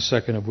lifetime, the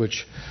second of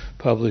which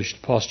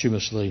published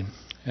posthumously.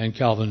 And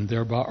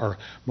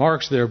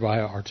Marx thereby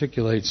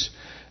articulates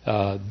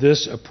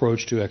this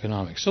approach to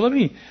economics. So let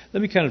me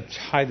kind of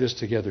tie this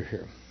together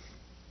here.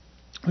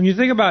 When you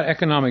think about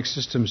economic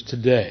systems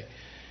today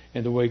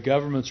and the way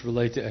governments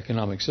relate to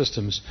economic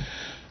systems,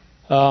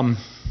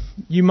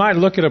 you might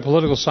look at a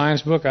political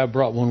science book. I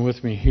brought one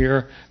with me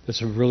here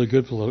that's a really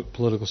good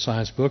political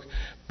science book.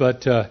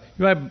 But you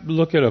might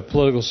look at a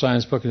political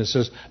science book and it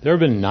says there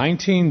have been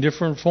 19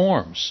 different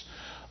forms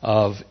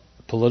of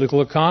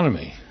political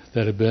economy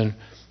that have been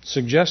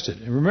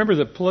suggested. And remember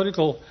that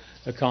political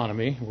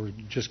economy, we're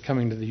just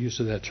coming to the use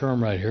of that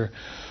term right here,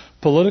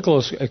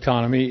 political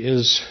economy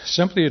is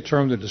simply a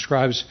term that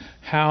describes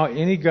how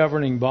any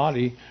governing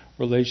body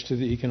relates to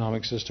the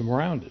economic system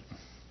around it.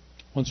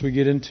 Once we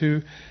get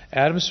into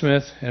Adam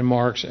Smith and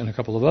Marx and a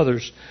couple of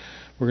others,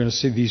 we're going to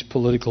see these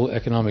political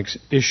economics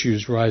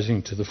issues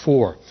rising to the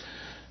fore.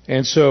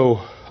 And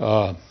so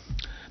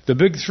the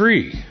big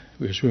 3,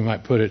 as we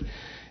might put it,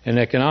 in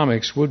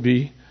economics would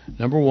be,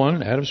 number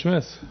 1, Adam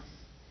Smith,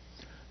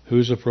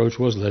 whose approach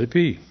was let it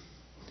be.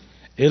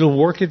 It'll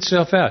work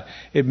itself out.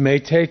 It may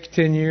take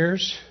 10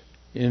 years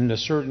in a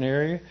certain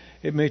area.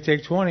 It may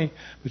take 20.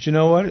 But you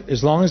know what?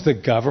 As long as the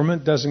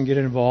government doesn't get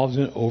involved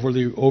in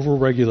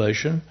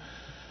over-regulation,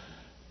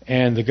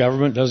 and the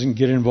government doesn't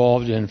get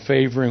involved in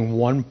favoring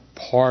one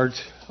part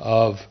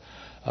of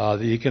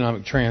the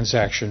economic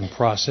transaction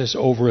process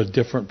over a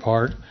different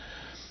part,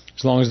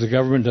 as long as the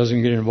government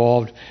doesn't get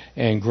involved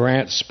and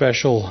grant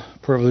special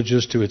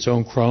privileges to its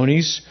own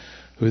cronies,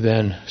 who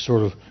then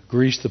sort of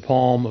grease the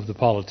palm of the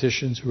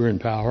politicians who are in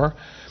power,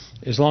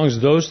 as long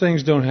as those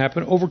things don't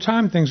happen, over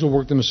time things will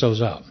work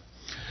themselves out.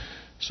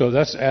 So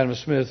that's Adam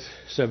Smith,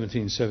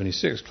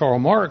 1776. Karl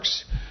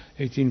Marx,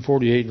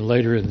 1848, and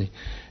later in the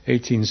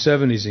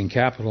 1870s in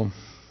Capital,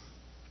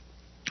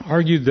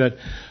 argued that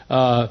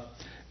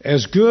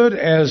as good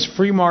as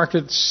free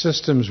market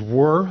systems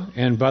were,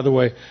 and by the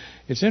way,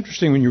 it's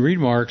interesting when you read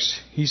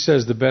Marx, he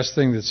says the best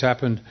thing that's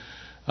happened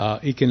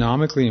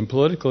economically and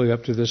politically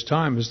up to this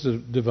time is the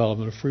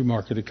development of free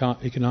market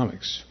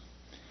economics.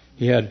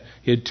 He had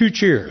 2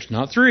 cheers,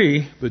 not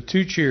 3, but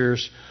 2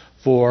 cheers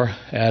for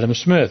Adam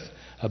Smith,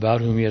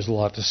 about whom he has a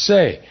lot to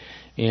say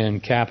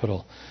in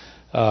Capital.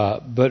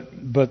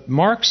 But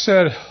Marx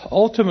said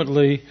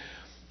ultimately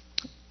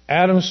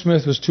Adam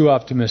Smith was too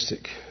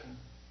optimistic,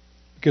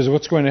 because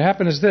what's going to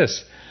happen is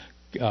this: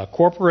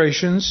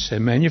 corporations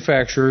and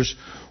manufacturers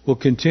will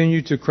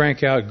continue to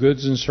crank out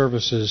goods and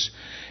services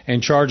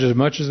and charge as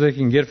much as they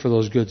can get for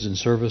those goods and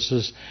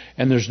services.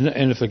 And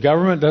if the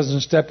government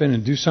doesn't step in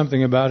and do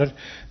something about it,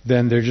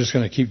 then they're just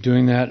going to keep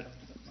doing that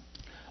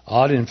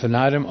ad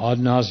infinitum, ad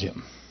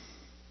nauseum.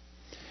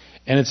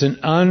 And it's an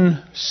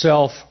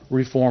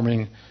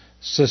unself-reforming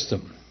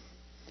system.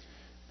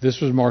 This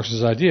was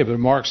Marx's idea, but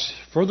Marx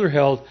further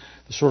held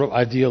the sort of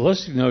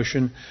idealistic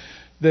notion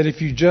that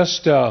if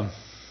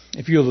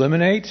you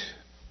eliminate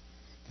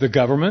the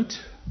government,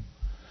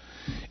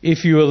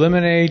 if you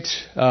eliminate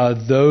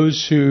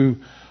those who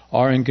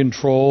are in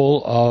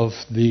control of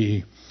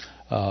the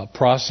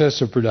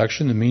process of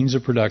production, the means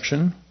of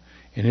production,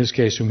 in his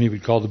case whom he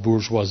would call the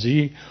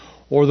bourgeoisie,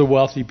 or the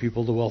wealthy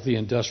people, the wealthy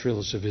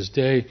industrialists of his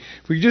day,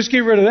 if we just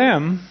get rid of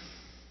them,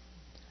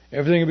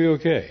 everything will be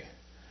okay.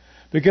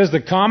 Because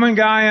the common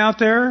guy out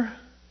there,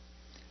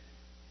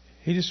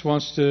 he just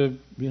wants to,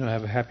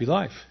 have a happy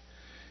life.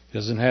 He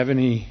doesn't have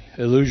any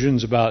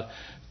illusions about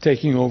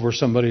taking over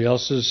somebody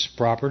else's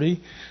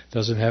property,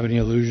 doesn't have any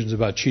illusions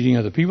about cheating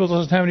other people,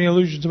 doesn't have any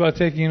illusions about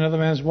taking another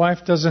man's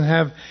wife, doesn't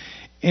have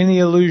any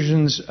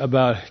illusions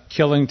about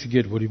killing to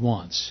get what he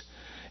wants.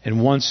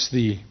 And once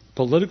the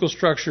political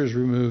structure is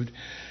removed,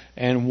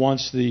 and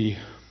once the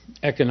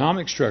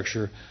economic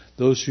structure,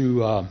 those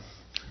who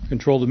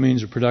control the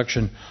means of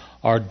production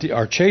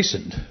are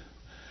chastened.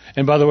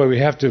 And by the way, we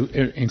have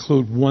to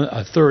include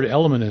a third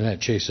element in that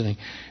chastening,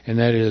 and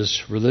that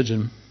is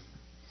religion.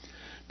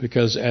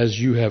 Because as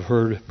you have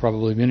heard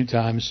probably many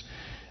times,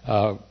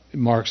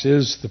 Marx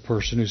is the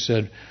person who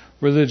said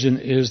religion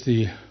is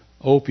the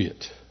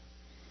opiate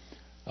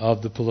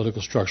of the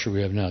political structure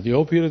we have now, the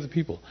opiate of the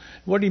people.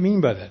 What do you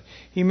mean by that?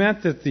 He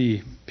meant that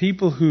the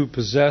people who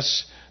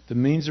possess the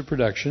means of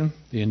production,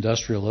 the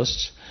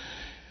industrialists,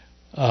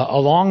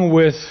 along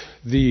with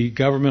the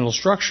governmental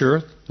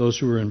structure, those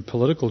who are in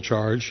political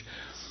charge,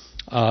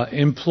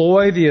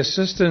 employ the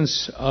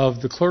assistance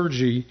of the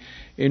clergy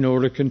in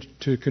order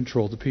to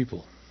control the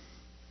people,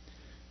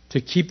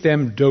 to keep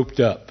them doped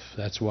up.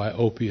 That's why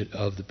opiate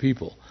of the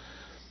people.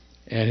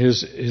 And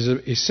his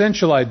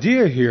essential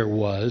idea here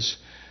was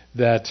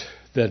that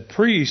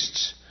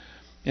priests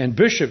and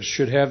bishops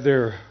should have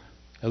their,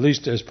 at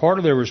least as part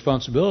of their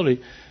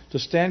responsibility, to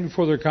stand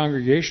before their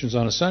congregations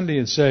on a Sunday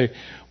and say,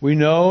 we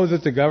know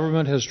that the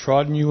government has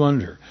trodden you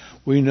under.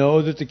 We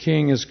know that the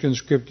king has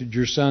conscripted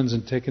your sons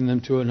and taken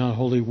them to an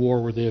unholy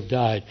war where they have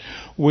died.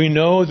 We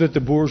know that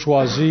the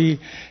bourgeoisie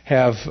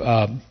have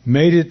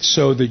made it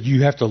so that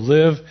you have to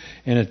live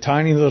in a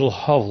tiny little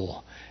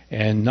hovel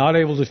and not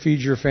able to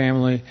feed your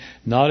family,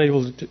 not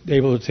able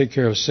to take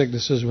care of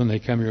sicknesses when they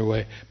come your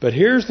way. But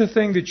here's the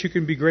thing that you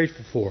can be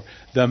grateful for.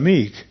 The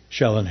meek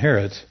shall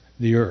inherit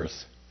the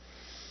earth.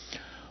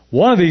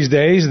 One of these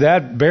days,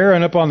 that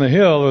baron up on the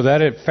hill, or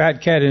that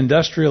fat cat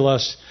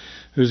industrialist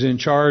who's in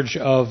charge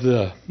of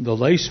the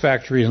lace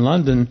factory in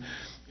London,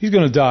 he's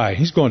going to die.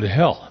 He's going to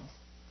hell.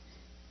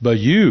 But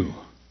you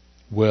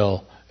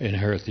will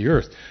inherit the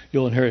earth.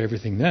 You'll inherit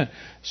everything then.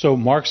 So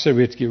Marx said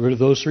we have to get rid of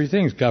those three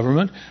things: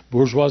 government,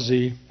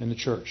 bourgeoisie, and the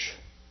church.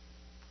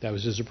 That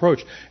was his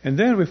approach. And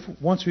then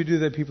once we do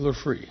that, people are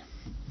free.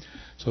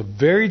 So a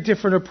very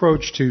different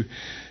approach to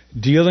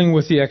dealing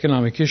with the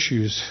economic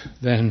issues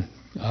than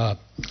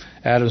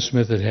Adam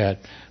Smith had.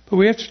 But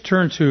we have to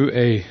turn to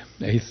a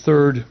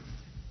third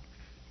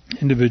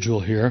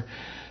individual here.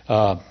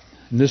 And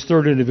this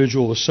third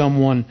individual was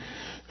someone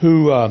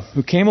who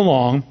came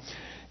along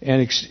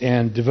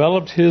and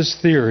developed his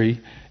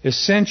theory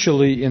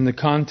essentially in the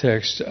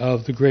context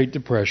of the Great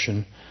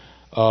Depression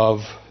of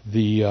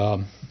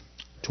the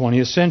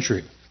 20th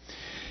century.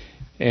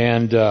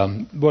 And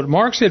what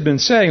Marx had been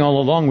saying all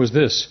along was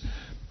this: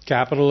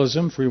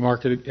 capitalism, free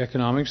market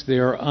economics, they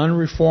are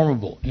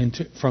unreformable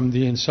from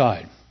the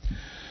inside.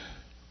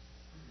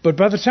 But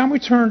by the time we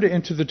turned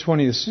into the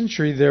 20th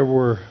century, there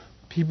were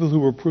people who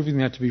were proving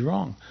that to be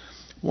wrong.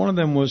 One of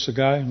them was a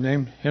guy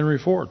named Henry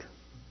Ford,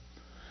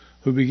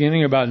 who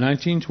beginning about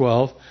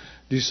 1912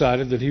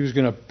 decided that he was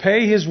going to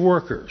pay his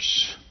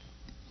workers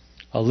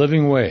a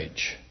living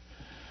wage,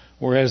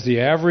 whereas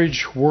the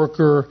average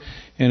worker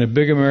in a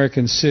big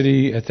American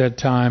city at that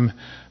time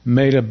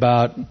made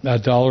about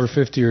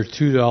 $1.50 or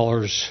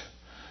 $2.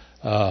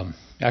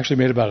 Actually,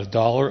 made about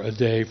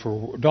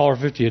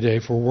 $1.50 a day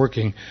for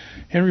working.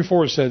 Henry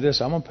Ford said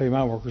this: I'm going to pay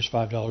my workers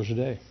 $5 a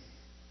day.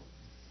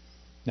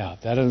 Now,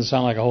 that doesn't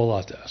sound like a whole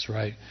lot to us,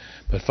 right?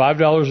 But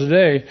 $5 a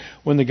day,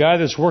 when the guy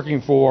that's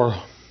working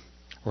for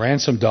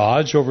Ransom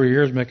Dodge over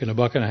here is making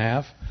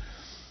 $1.50,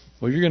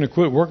 well, you're going to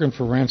quit working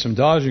for Ransom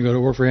Dodge and go to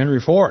work for Henry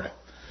Ford,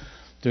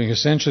 doing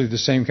essentially the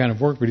same kind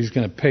of work, but he's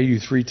going to pay you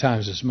 3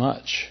 times as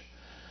much.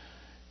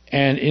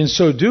 And in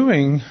so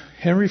doing,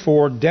 Henry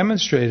Ford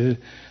demonstrated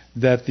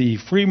that the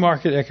free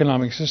market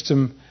economic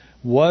system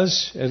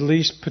was, at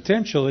least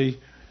potentially,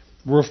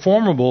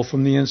 reformable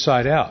from the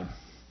inside out.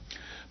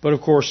 But of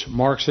course,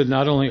 Marx had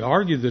not only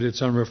argued that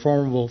it's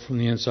unreformable from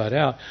the inside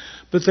out,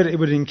 but that it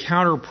would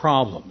encounter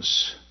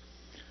problems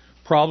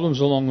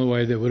along the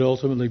way that would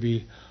ultimately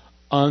be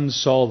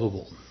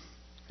unsolvable.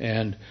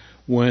 And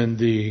when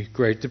the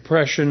Great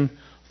Depression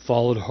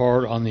followed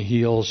hard on the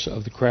heels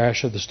of the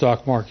crash of the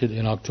stock market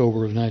in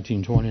October of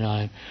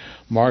 1929,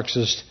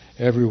 Marxists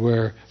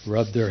everywhere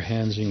rubbed their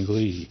hands in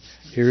glee.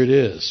 Here it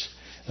is.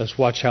 Let's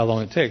watch how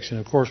long it takes. And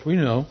of course, we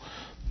know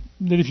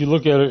that if you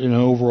look at it in an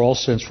overall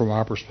sense from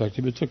our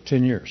perspective, it took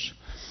 10 years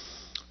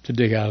to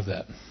dig out of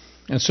that.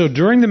 And so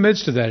during the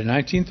midst of that, in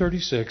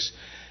 1936,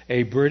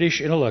 a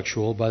British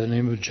intellectual by the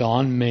name of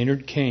John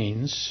Maynard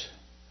Keynes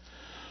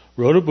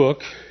wrote a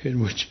book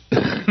in which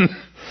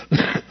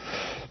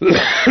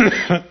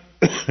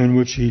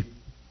he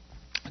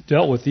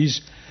dealt with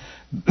these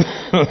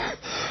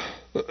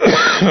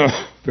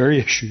very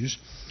issues.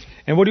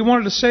 And what he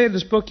wanted to say in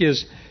this book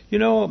is,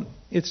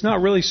 it's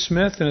not really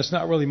Smith and it's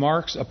not really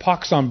Marx. A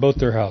pox on both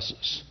their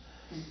houses.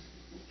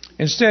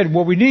 Instead,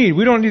 what we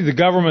don't need the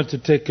government to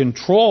take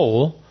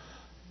control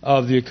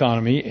of the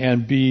economy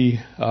and be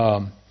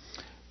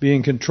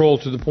in control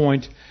to the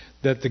point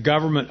that the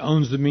government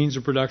owns the means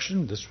of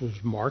production. This was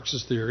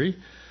Marx's theory.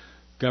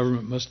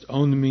 Government must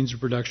own the means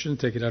of production,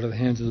 take it out of the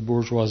hands of the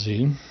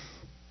bourgeoisie.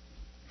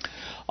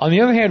 On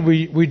the other hand,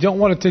 we don't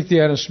want to take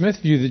the Adam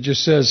Smith view that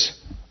just says,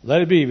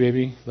 let it be,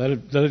 baby. Let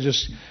it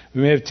just,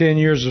 we may have 10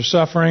 years of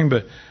suffering,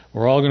 but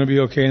we're all going to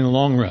be okay in the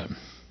long run.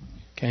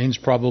 Keynes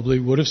probably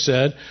would have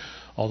said,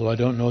 although I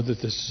don't know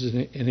that this is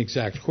an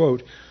exact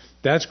quote,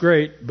 that's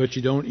great, but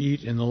you don't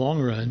eat in the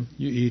long run,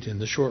 you eat in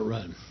the short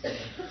run.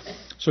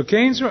 So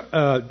Keynes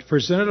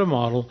presented a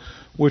model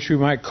which we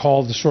might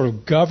call the sort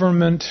of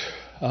government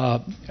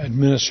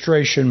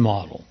administration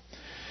model,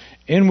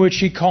 in which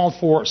he called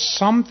for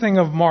something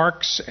of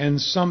Marx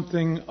and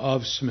something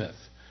of Smith.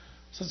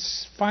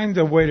 let's find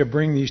a way to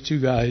bring these two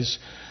guys,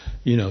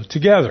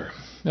 together.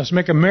 Let's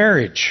make a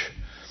marriage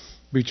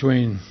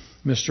between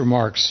Mr.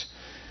 Marks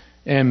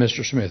and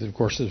Mr. Smith. Of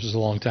course, this was a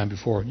long time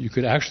before you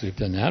could actually have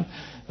done that.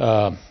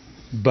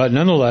 But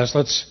nonetheless,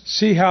 let's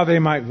see how they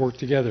might work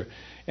together.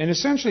 And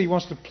essentially, he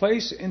wants to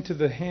place into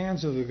the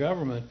hands of the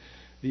government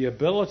the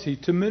ability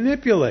to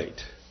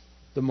manipulate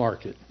the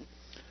market,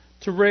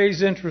 to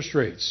raise interest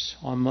rates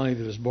on money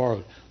that is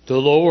borrowed, to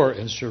lower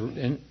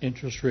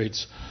interest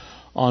rates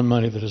on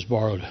money that is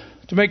borrowed,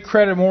 to make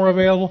credit more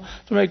available,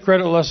 to make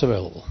credit less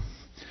available.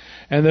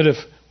 And that if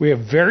we have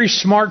very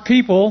smart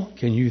people,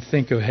 can you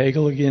think of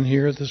Hegel again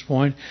here at this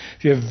point?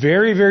 If you have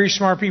very, very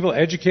smart people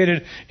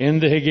educated in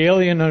the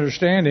Hegelian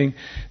understanding,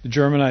 the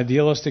German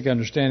idealistic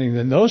understanding,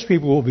 then those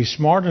people will be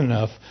smart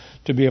enough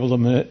to be able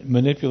to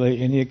manipulate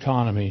any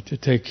economy to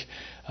take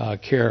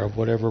care of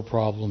whatever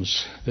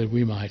problems that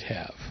we might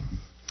have.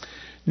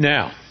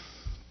 Now,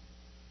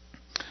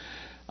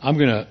 I'm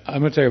going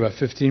to take about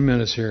 15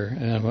 minutes here,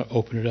 and I'm going to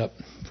open it up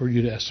for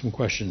you to ask some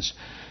questions.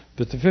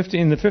 But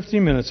in the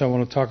 15 minutes, I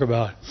want to talk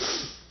about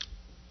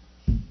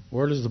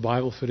where does the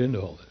Bible fit into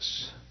all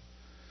this?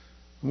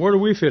 Where do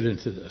we fit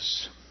into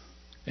this?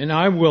 And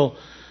I will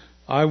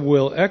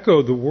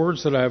echo the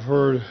words that I've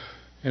heard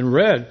and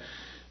read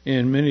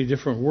in many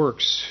different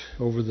works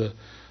over the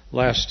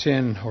last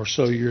 10 or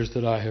so years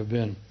that I have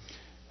been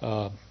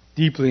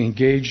deeply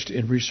engaged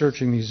in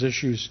researching these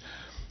issues.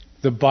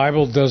 The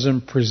Bible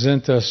doesn't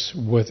present us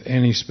with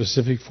any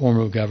specific form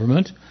of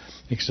government,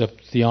 except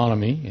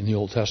theonomy in the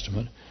Old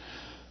Testament.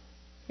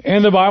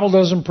 And the Bible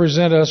doesn't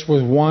present us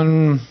with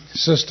one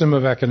system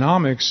of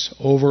economics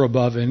over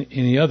above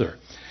any other.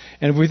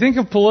 And if we think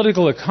of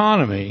political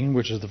economy,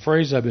 which is the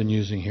phrase I've been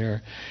using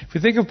here, if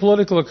we think of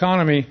political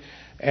economy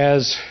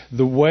as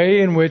the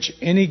way in which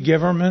any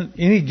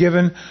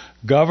given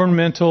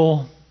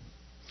governmental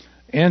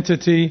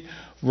entity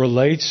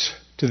relates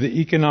to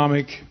the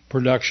economic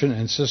production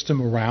and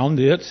system around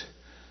it,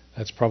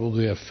 that's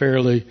probably a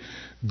fairly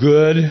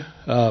good,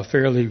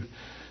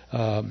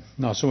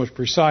 not so much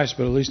precise,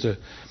 but at least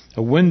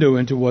a window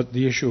into what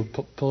the issue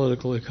of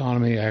political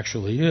economy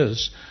actually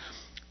is.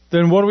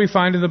 Then what do we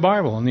find in the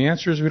Bible? And the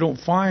answer is we don't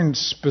find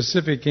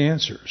specific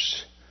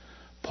answers.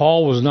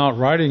 Paul was not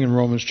writing in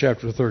Romans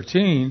chapter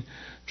 13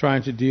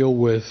 trying to deal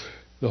with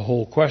the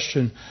whole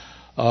question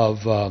of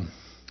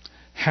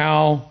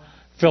how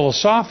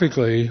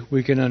philosophically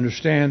we can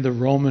understand the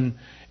Roman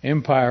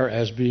Empire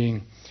as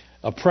being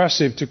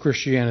oppressive to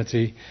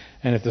Christianity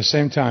and at the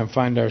same time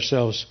find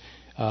ourselves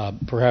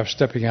perhaps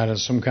stepping out of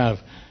some kind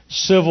of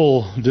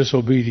civil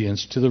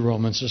disobedience to the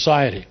Roman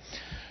society.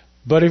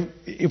 But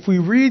if we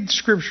read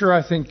Scripture,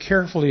 I think,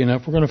 carefully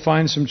enough, we're going to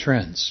find some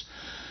trends.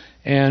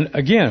 And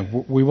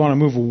again, we want to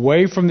move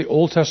away from the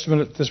Old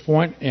Testament at this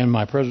point, and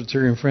my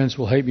Presbyterian friends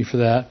will hate me for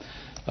that.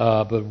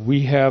 But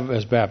we have,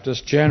 as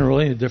Baptists,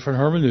 generally a different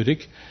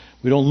hermeneutic.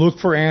 We don't look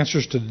for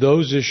answers to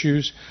those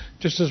issues,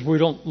 just as we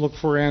don't look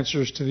for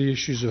answers to the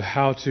issues of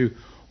how to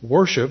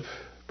worship,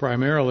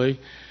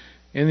 primarily,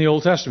 in the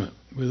Old Testament.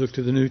 We look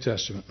to the New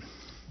Testament.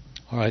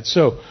 All right,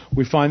 so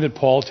we find that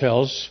Paul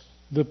tells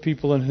the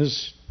people in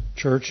his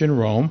church in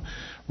Rome,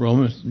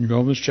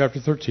 Romans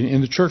chapter 13,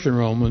 in the church in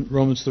Rome,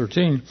 Romans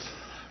 13,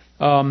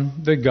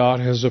 that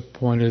God has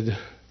appointed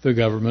the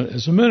government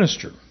as a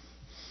minister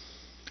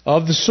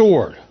of the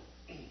sword,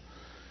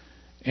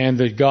 and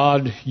that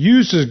God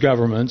uses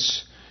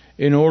governments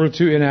in order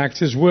to enact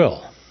His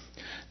will.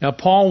 Now,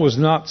 Paul was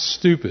not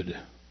stupid.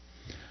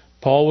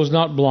 Paul was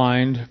not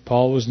blind.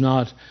 Paul was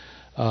not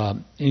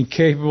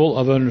incapable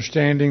of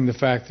understanding the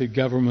fact that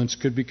governments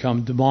could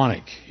become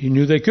demonic. He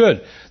knew they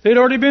could. They'd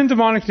already been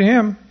demonic to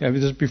him.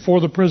 This is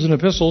before the prison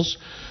epistles.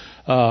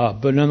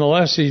 But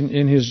nonetheless,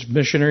 in his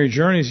missionary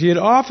journeys, he had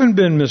often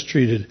been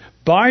mistreated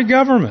by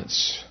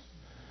governments.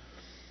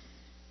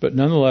 But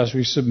nonetheless,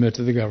 we submit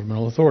to the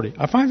governmental authority.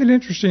 I find it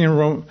interesting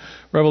in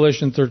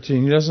Revelation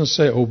 13, he doesn't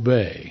say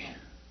obey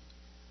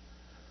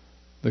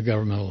the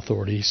governmental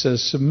authority. He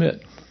says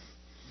submit.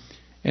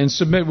 And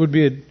submit would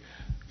be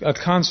a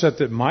concept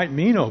that might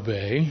mean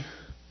obey,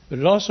 but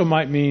it also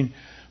might mean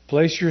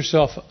place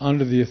yourself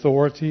under the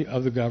authority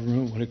of the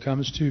government when it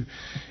comes to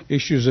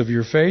issues of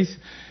your faith.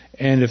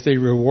 And if they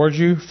reward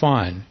you,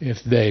 fine.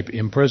 If they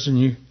imprison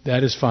you,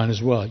 that is fine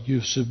as well.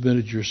 You've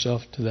submitted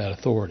yourself to that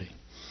authority.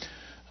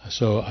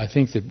 So I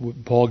think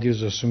that Paul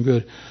gives us some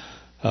good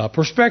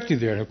perspective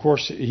there. And of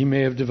course, he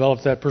may have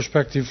developed that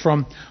perspective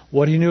from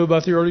what he knew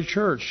about the early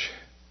church,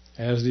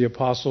 as the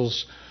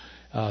apostles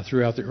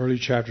throughout the early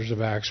chapters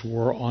of Acts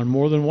were on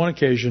more than one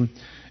occasion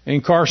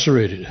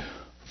incarcerated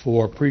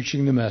for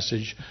preaching the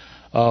message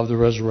of the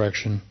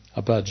resurrection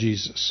about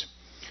Jesus.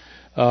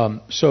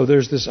 So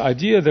there's this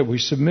idea that we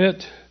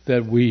submit,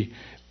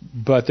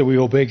 but that we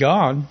obey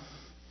God.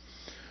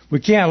 We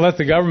can't let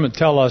the government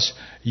tell us,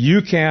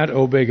 you can't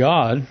obey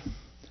God.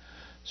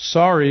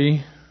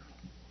 Sorry,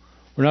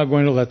 we're not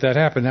going to let that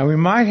happen. Now, we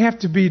might have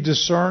to be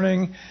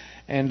discerning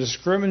and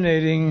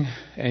discriminating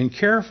and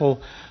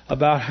careful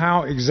about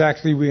how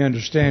exactly we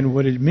understand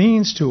what it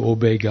means to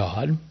obey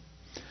God.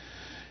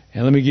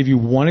 And let me give you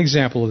one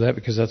example of that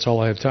because that's all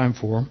I have time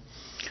for.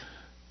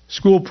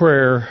 School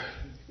prayer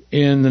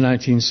in the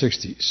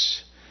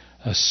 1960s.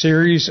 A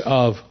series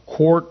of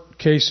court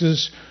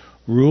cases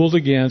ruled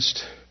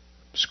against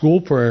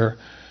school prayer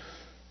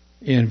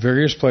in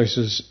various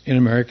places in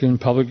American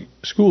public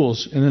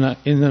schools in the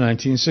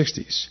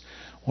 1960s.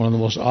 One of the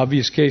most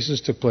obvious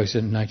cases took place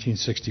in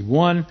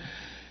 1961.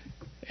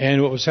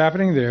 And what was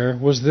happening there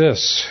was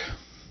this.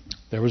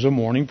 There was a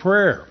morning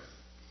prayer.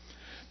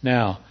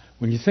 Now,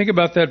 when you think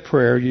about that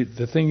prayer,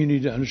 the thing you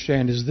need to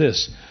understand is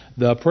this.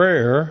 The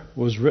prayer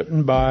was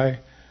written by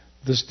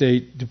the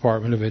State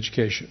Department of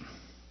Education,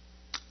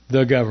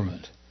 the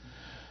government.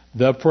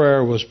 The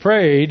prayer was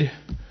prayed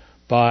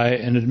by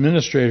an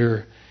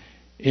administrator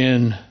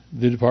in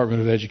the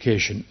Department of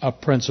Education, a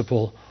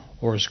principal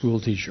or a school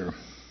teacher.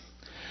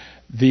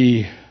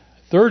 The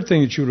third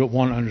thing that you would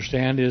want to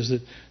understand is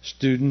that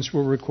students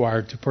were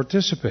required to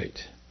participate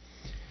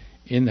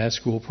in that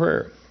school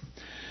prayer.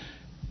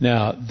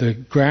 Now, the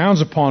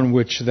grounds upon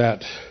which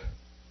that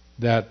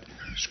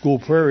school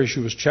prayer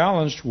issue was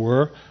challenged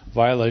were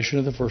violation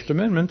of the First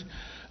Amendment,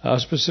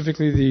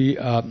 specifically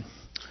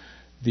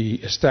the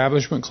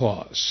Establishment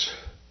Clause,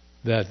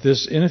 that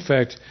this, in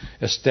effect,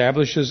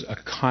 establishes a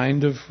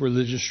kind of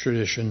religious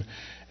tradition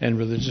and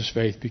religious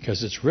faith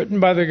because it's written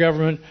by the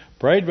government,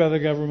 prayed by the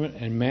government,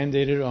 and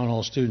mandated on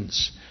all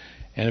students.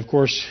 And, of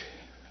course,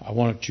 I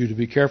want you to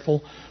be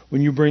careful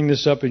when you bring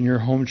this up in your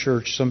home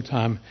church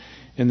sometime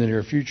in the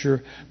near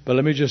future. But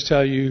let me just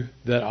tell you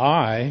that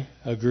I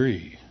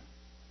agree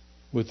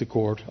with the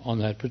court on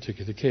that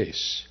particular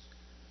case.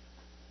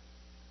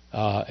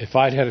 If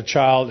I'd had a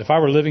child, if I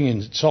were living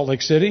in Salt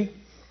Lake City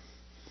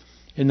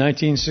in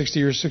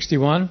 1960 or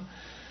 61,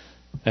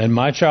 and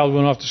my child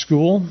went off to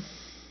school,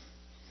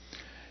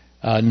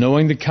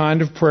 knowing the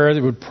kind of prayer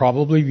that would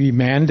probably be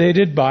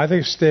mandated by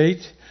the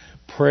state,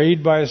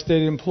 prayed by a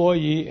state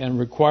employee, and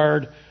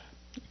required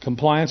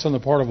compliance on the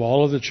part of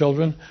all of the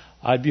children,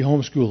 I'd be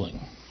homeschooling.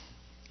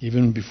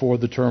 Even before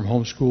the term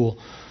homeschool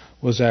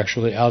was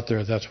actually out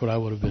there, that's what I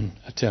would have been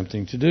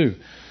attempting to do.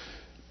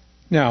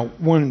 Now,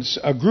 when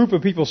a group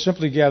of people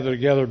simply gather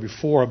together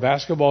before a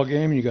basketball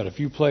game, and you got a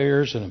few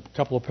players and a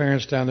couple of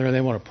parents down there, and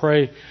they want to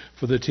pray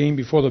for the team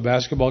before the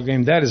basketball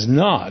game, that is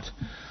not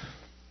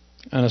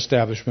an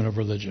establishment of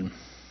religion.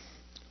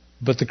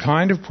 But the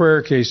kind of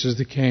prayer cases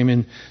that came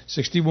in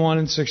 61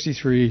 and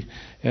 63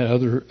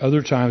 and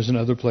other times in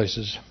other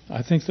places,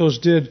 I think those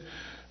did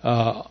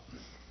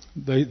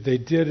they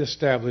did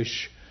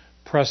establish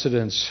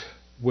precedents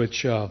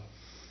which were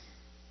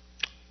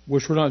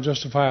not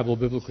justifiable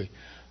biblically.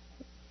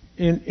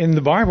 In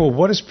the Bible,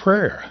 what is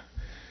prayer?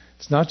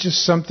 It's not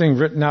just something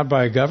written out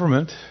by a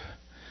government.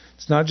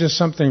 It's not just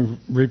something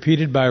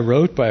repeated by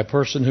rote by a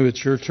person who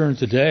it's your turn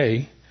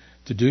today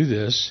to do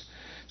this.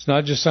 It's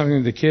not just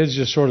something the kids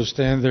just sort of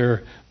stand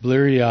there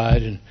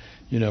bleary-eyed and,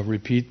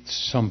 repeat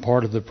some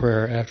part of the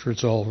prayer after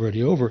it's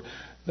already over.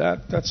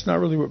 That's not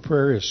really what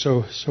prayer is.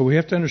 So we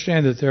have to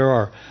understand that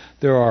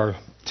there are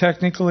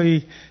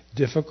technically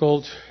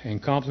difficult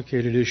and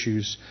complicated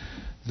issues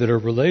that are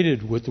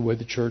related with the way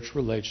the church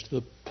relates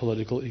to the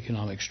political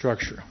economic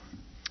structure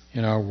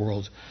in our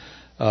world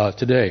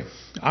today.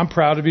 I'm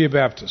proud to be a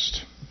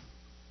Baptist.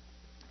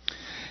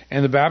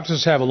 And the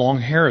Baptists have a long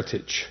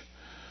heritage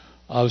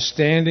of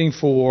standing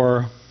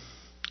for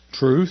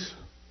truth,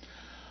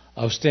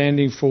 of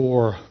standing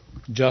for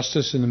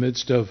justice in the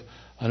midst of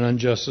an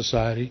unjust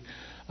society,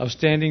 of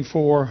standing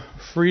for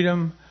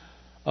freedom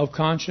of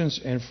conscience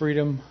and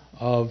freedom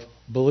of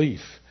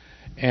belief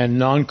and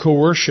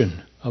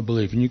non-coercion of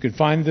belief. And you can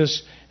find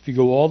this if you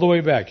go all the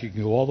way back. You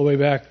can go all the way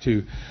back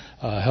to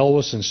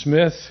Helwys and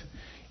Smith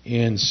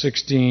in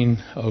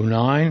 1609,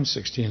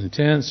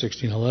 1610,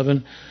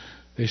 1611.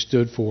 They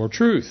stood for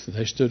truth.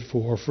 They stood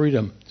for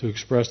freedom to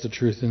express the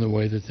truth in the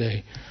way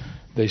that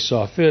they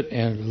saw fit.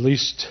 And at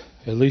least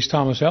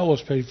Thomas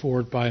Helwys paid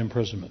for it by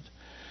imprisonment.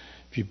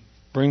 If you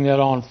bring that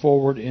on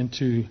forward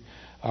into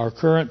our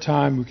current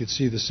time, we could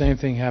see the same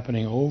thing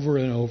happening over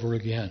and over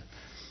again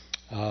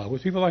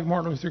with people like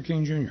Martin Luther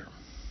King Jr.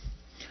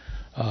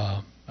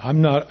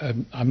 I'm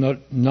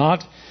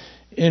not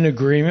in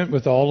agreement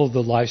with all of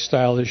the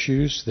lifestyle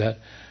issues that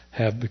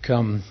have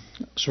become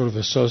sort of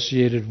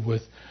associated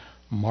with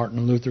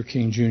Martin Luther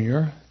King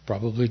Jr.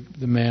 Probably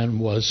the man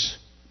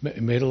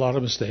made a lot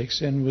of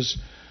mistakes and was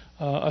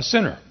a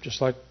sinner,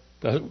 just like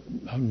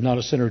I'm not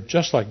a sinner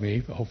just like me,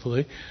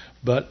 hopefully,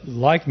 but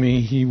like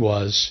me, he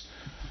was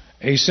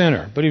a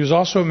sinner. But he was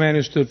also a man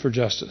who stood for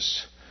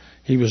justice.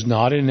 He was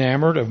not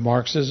enamored of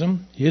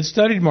Marxism. He had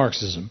studied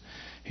Marxism.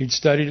 He'd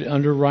studied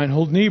under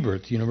Reinhold Niebuhr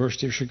at the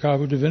University of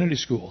Chicago Divinity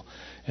School.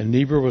 And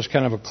Niebuhr was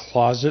kind of a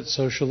closet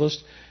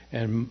socialist.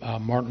 And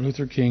Martin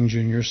Luther King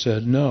Jr.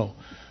 said, no,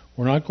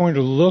 we're not going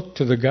to look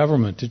to the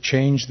government to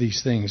change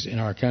these things in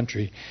our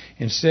country.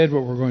 Instead,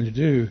 what we're going to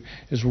do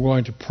is we're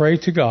going to pray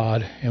to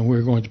God and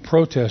we're going to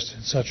protest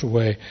in such a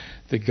way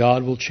that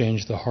God will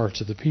change the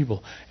hearts of the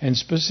people, and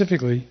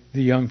specifically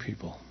the young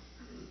people.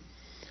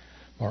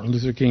 Martin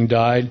Luther King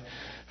died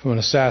from an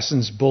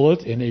assassin's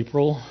bullet in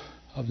April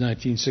of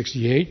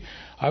 1968.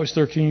 I was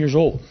 13 years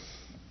old.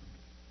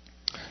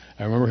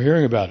 I remember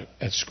hearing about it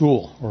at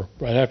school or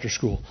right after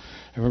school.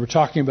 I remember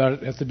talking about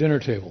it at the dinner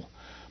table.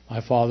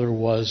 My father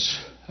was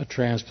a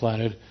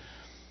transplanted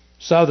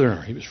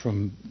Southerner. He was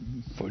from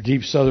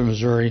deep southern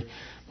Missouri.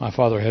 My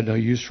father had no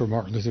use for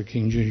Martin Luther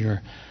King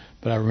Jr.,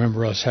 but I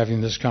remember us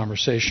having this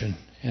conversation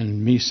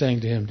and me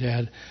saying to him,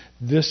 Dad,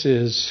 this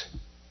is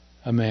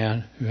a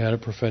man who had a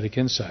prophetic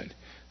insight,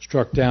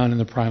 struck down in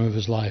the prime of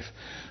his life,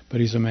 but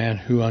he's a man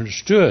who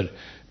understood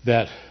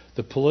that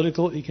the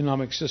political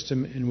economic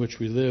system in which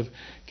we live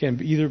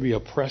can either be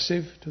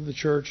oppressive to the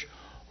church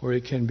or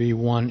it can be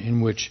one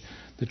in which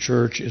the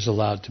church is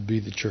allowed to be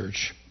the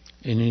church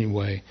in any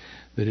way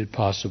that it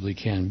possibly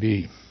can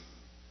be.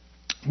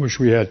 Wish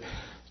we had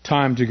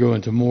time to go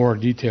into more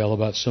detail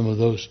about some of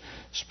those,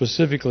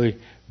 specifically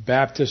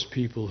Baptist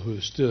people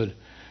who stood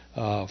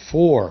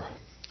for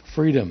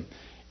freedom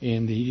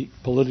in the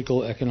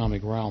political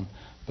economic realm.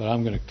 But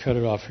I'm going to cut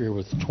it off here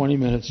with 20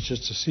 minutes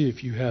just to see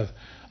if you have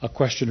a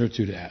question or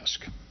two to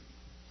ask,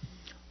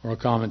 or a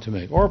comment to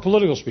make, or a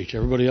political speech.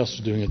 Everybody else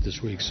is doing it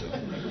this week, so.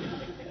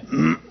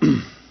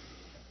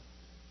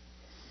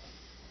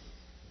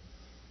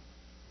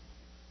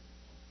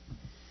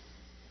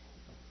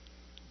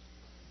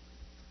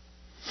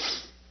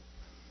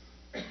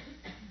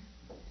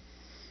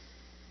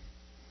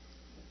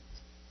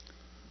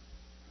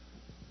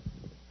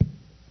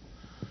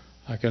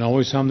 I can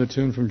always hum the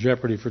tune from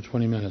Jeopardy for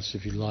 20 minutes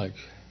if you'd like.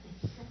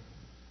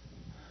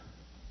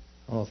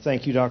 Well,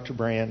 thank you, Dr.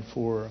 Brand,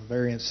 for a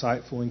very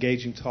insightful,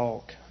 engaging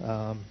talk.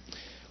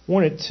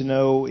 Wanted to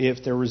know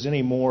if there was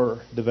any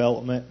more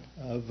development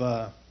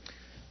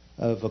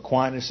of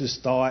Aquinas'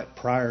 thought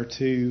prior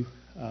to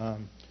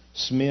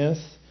Smith,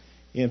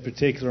 in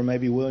particular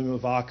maybe William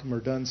of Ockham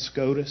or Duns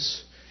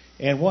Scotus,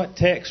 and what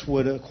text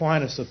would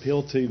Aquinas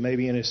appeal to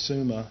maybe in his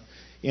Summa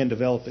in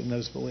developing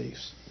those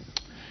beliefs?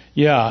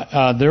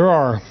 Yeah, there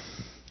are.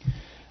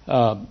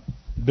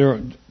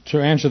 To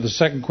answer the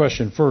second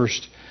question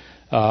first,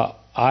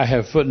 I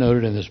have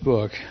footnoted in this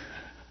book,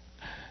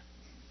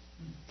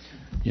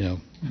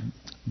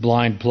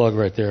 blind plug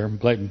right there,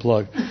 blatant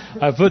plug.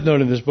 I've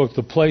footnoted in this book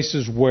the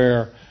places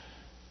where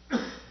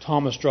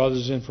Thomas draws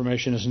his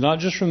information. It's not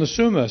just from the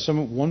Summa.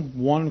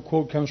 One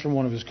quote comes from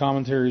one of his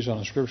commentaries on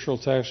a scriptural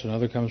text,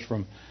 another comes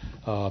from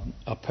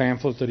a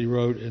pamphlet that he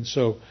wrote, and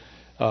so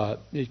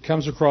it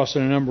comes across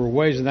in a number of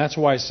ways, and that's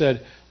why I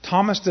said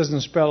Thomas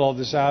doesn't spell all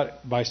this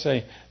out by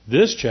saying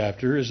this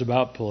chapter is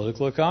about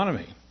political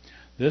economy.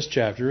 This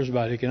chapter is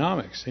about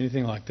economics,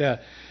 anything like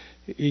that.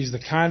 He's the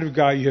kind of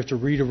guy you have to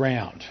read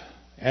around,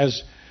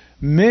 as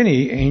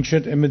many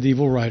ancient and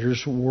medieval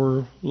writers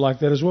were like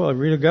that as well. I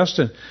read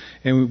Augustine,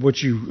 and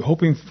what you're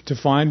hoping to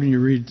find when you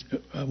read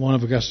one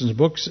of Augustine's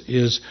books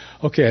is,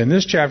 okay, in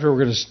this chapter we're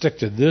going to stick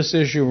to this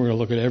issue, we're going to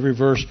look at every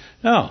verse.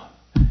 No,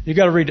 you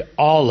got to read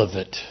all of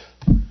it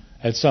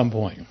at some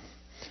point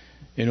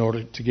in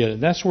order to get it.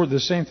 And that's where the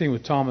same thing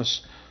with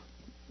Thomas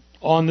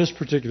on this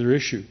particular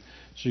issue.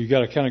 So you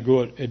got to kind of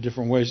go at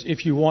different ways.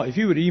 If you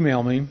would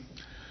email me,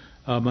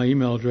 my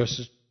email address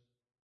is.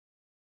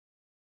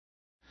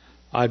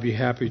 I'd be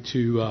happy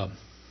to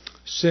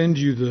send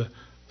you the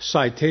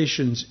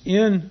citations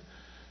in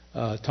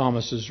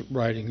Thomas's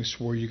writings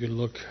where you can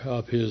look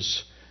up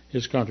his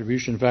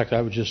contribution. In fact,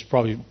 I would just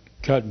probably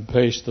cut and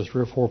paste the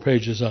 3 or 4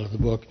 pages out of the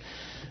book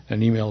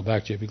and email it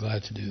back to you. I'd be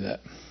glad to do that.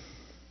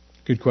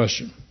 Good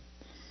question.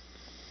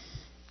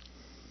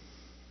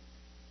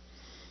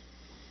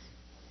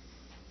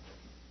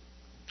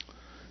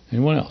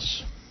 Anyone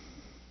else?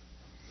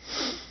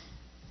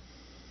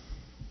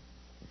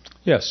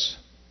 Yes.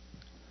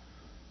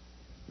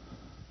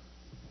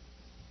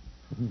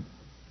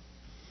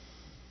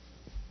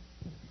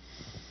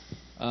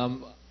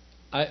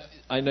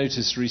 I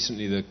noticed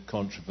recently the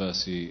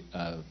controversy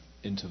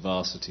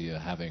InterVarsity are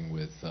having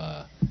with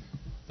the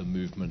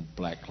movement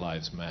Black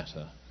Lives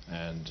Matter,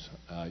 and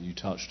you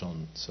touched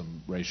on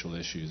some racial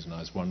issues, and I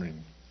was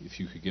wondering if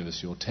you could give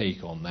us your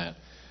take on that.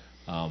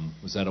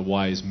 Was that a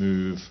wise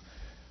move?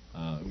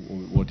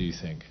 What do you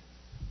think?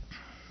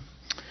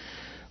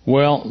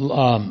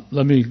 Well,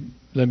 let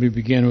me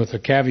begin with a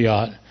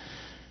caveat,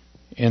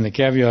 and the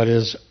caveat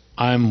is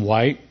I'm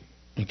white.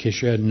 In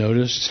case you hadn't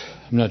noticed,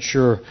 I'm not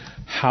sure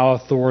how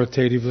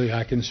authoritatively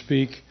I can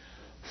speak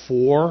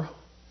for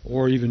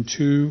or even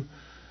to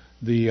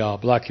the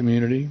black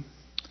community.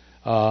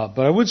 But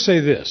I would say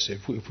this: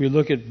 if we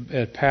look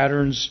at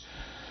patterns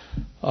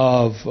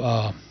of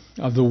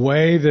the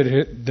way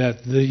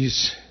that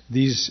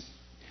these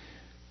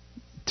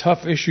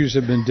tough issues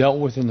have been dealt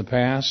with in the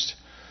past,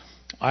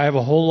 I have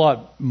a whole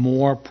lot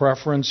more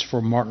preference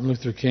for Martin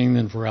Luther King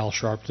than for Al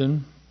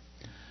Sharpton.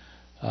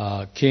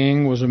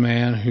 King was a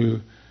man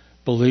who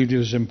believed it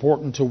was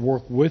important to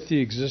work with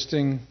the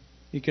existing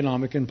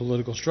economic and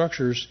political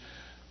structures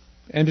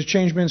and to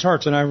change men's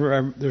hearts.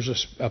 And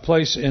there's a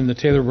place in the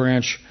Taylor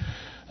Branch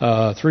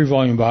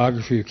 3-volume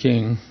biography of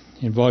King,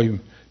 in volume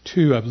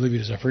 2, I believe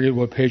it is, I forget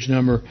what page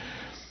number,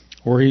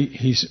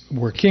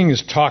 where King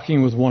is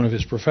talking with one of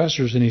his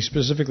professors, and he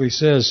specifically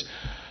says,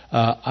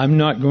 I'm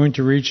not going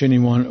to reach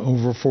anyone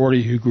over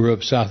 40 who grew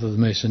up south of the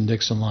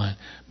Mason-Dixon line,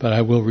 but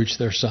I will reach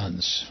their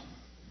sons.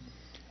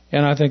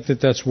 And I think that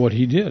that's what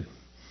he did.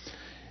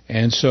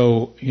 And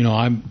so,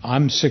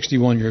 I'm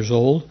 61 years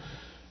old.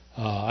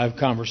 I have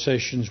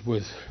conversations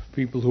with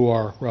people who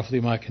are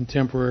roughly my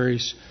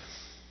contemporaries.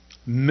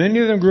 Many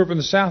of them grew up in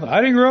the South. I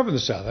didn't grow up in the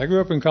South. I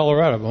grew up in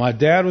Colorado, but my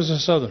dad was a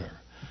Southerner.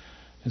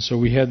 And so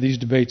we had these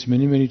debates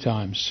many, many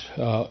times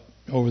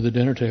over the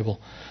dinner table.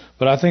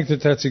 But I think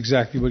that that's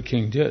exactly what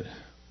King did.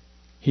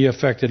 He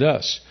affected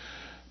us.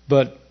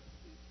 But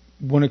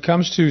when it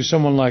comes to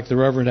someone like the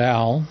Reverend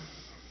Al,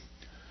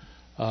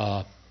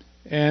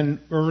 and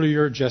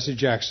earlier Jesse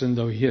Jackson,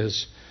 though he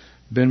has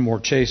been more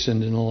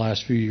chastened in the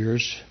last few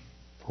years,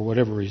 for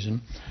whatever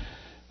reason,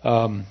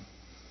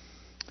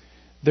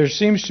 there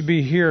seems to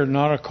be here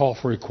not a call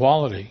for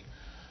equality,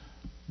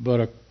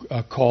 but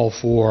a call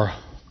for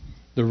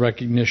the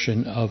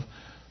recognition of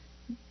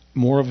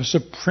more of a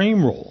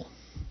supreme role.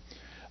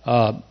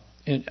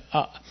 And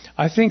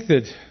I think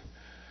that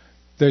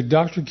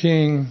Dr.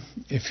 King,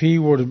 if he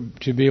were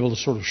to be able to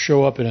sort of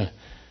show up in a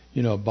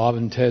Bob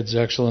and Ted's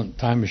Excellent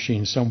Time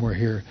Machine somewhere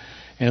here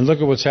and look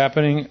at what's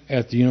happening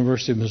at the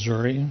University of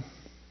Missouri,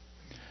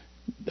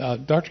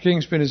 Dr.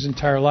 King spent his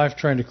entire life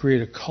trying to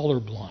create a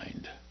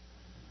colorblind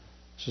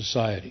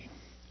society.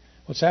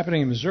 What's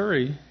happening in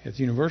Missouri at the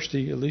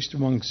university, at least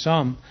among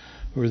some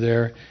who are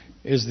there,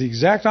 is the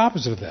exact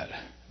opposite of that.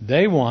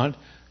 They want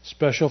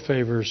special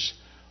favors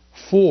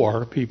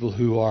for people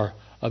who are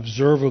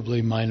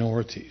observably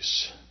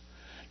minorities.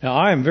 Now,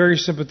 I am very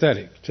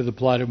sympathetic to the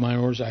plight of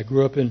minorities. I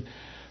grew up in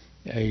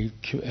a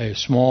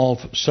small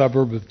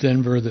suburb of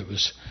Denver that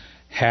was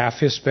half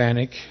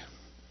Hispanic.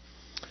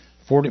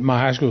 My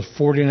high school was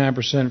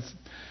 49%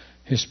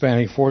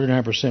 Hispanic,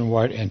 49%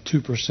 white, and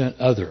 2%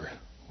 other,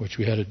 which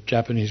we had a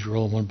Japanese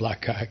girl and one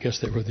black guy. I guess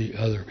they were the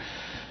other.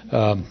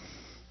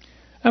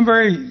 I'm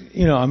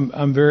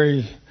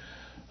very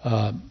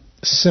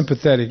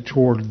sympathetic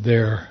toward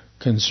their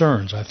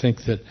concerns. I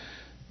think that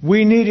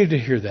we needed to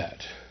hear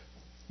that.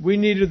 We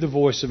needed the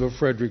voice of a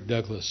Frederick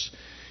Douglass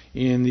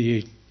in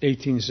the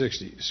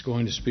 1860s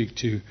going to speak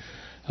to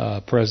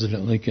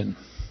President Lincoln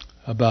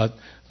about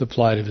the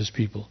plight of his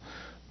people.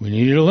 We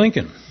needed a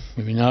Lincoln.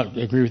 We may not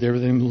agree with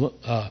everything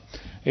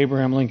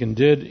Abraham Lincoln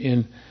did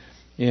in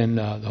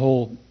the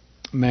whole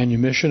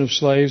manumission of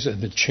slaves and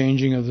the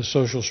changing of the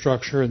social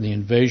structure and the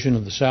invasion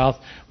of the South.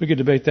 We could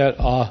debate that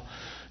all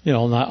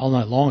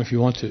night long if you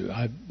want to.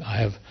 I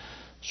have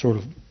sort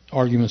of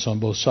arguments on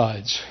both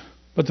sides.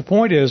 But the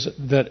point is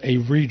that a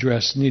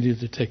redress needed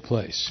to take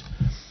place.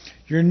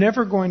 You're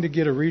never going to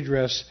get a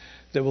redress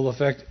that will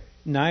affect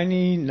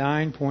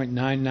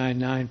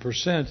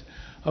 99.999%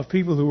 of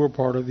people who were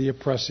part of the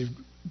oppressive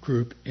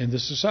group in the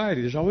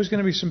society. There's always going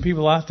to be some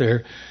people out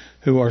there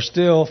who are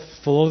still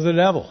full of the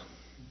devil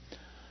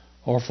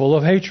or full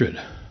of hatred,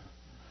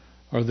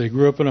 or they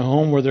grew up in a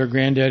home where their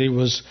granddaddy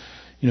was,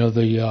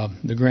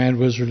 the Grand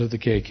Wizard of the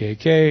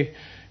KKK,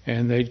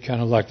 and they'd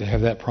kind of like to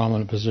have that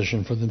prominent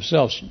position for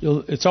themselves.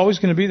 It's always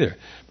going to be there,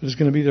 but it's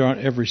going to be there on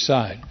every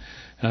side.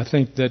 And I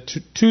think that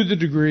to the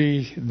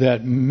degree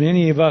that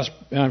many of us,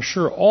 and I'm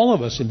sure all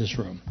of us in this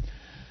room,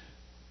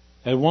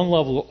 at one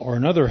level or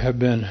another have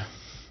been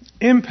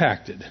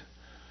impacted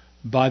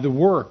by the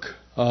work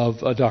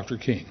of Dr.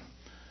 King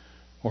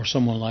or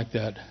someone like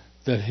that,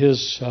 that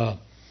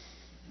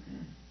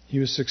he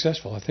was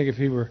successful. I think if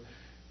he were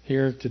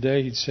here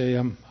today, he'd say,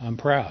 I'm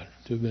proud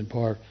to have been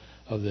part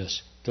of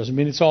this. Doesn't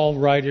mean it's all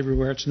right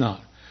everywhere. It's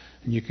not.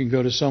 And you can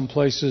go to some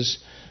places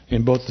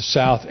in both the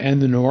South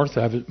and the North.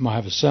 I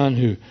have a son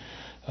who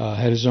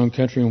had his own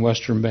country and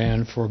western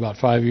band for about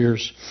 5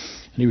 years,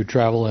 and he would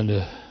travel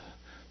into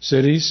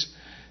cities,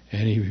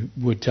 and he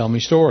would tell me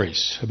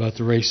stories about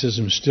the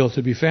racism still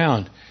to be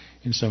found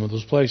in some of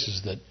those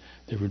places, that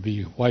there would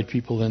be white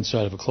people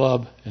inside of a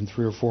club and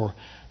 3 or 4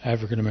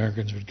 African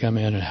Americans would come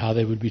in and how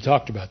they would be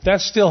talked about.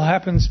 That still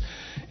happens,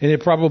 and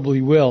it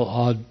probably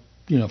will,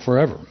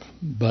 forever.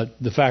 But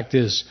the fact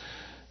is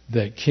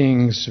that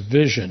King's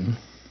vision,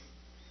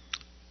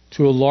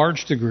 to a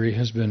large degree,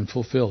 has been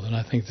fulfilled, and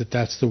I think that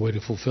that's the way to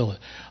fulfill it.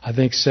 I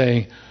think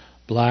saying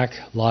Black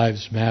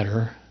Lives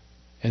Matter,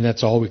 and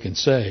that's all we can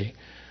say,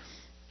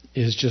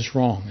 is just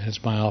wrong, and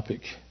it's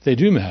myopic. They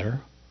do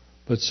matter,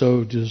 but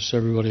so does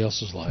everybody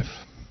else's life.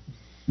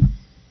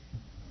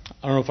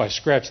 I don't know if I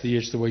scratched the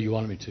itch the way you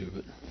wanted me to,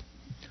 but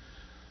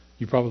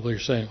you probably are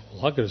saying,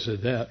 well, I could have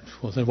said that.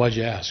 Well, then why'd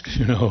you ask,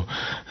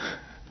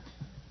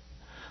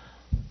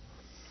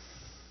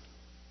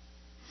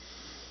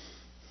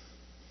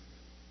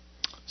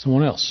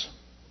 Someone else.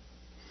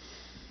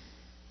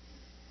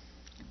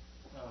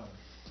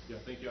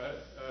 Thank you. I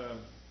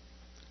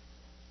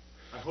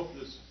hope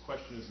this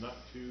question is not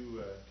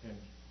too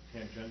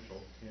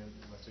tangential. Am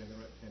I saying that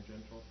right?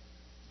 Tangential?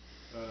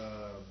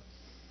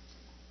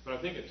 But I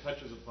think it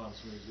touches upon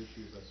some of these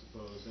issues, I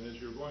suppose. And as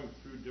you're going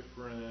through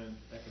different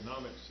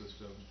economic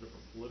systems,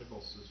 different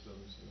political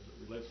systems, as it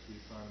relates to the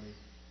economy,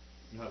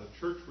 and how the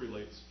church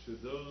relates to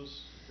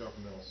those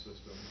governmental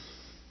systems,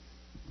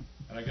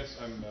 and I guess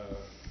I'm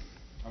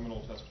I'm an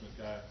Old Testament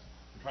guy.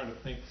 I'm trying to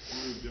think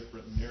through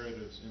different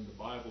narratives in the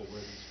Bible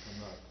where these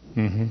come up.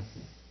 Mm-hmm. Is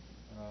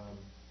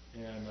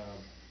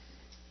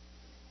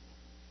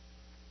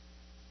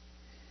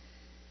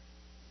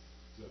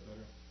that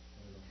better?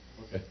 I don't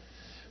know. Okay.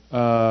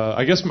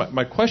 I guess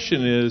my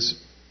question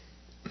is,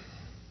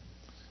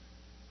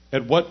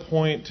 at what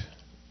point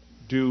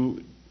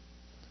do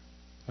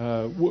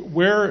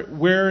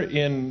where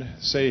in,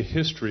 say,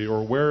 history,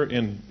 or where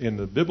in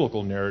the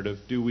biblical narrative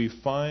do we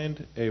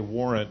find a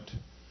warrant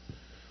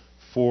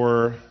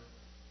for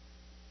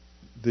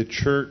the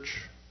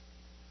church,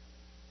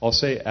 I'll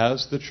say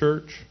as the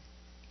church,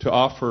 to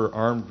offer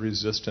armed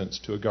resistance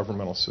to a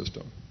governmental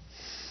system?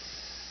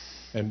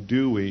 And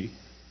do we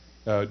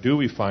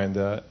find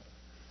that?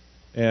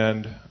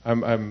 And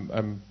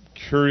I'm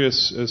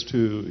curious as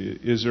to,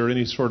 is there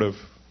any sort of,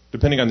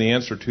 depending on the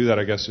answer to that,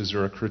 I guess, is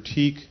there a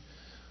critique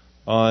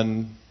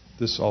on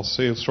this, I'll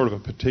say, sort of a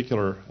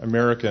particular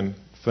American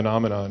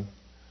phenomenon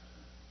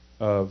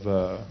of,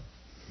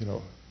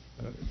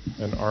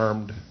 an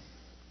armed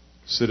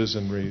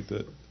citizenry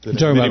that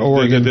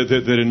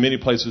in many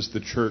places the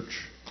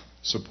church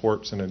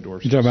supports and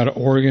endorses? You're talking about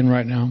Oregon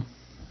right now?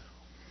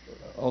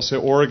 I'll say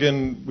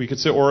Oregon. We could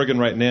say Oregon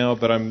right now,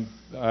 but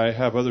I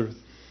have other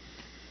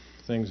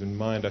things in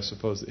mind, I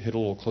suppose, that hit a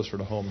little closer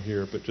to home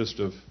here. But just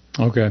of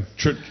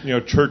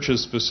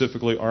churches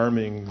specifically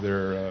arming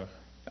their.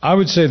 I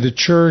would say the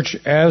church,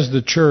 as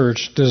the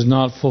church, does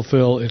not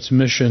fulfill its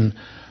mission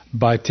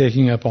by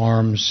taking up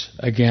arms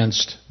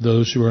against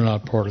those who are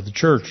not part of the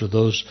church or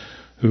those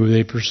who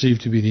they perceive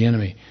to be the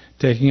enemy.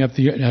 Taking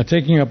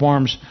up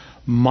arms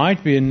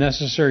might be a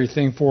necessary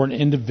thing for an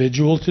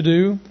individual to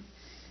do.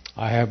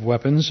 I have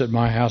weapons at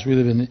my house. We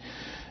live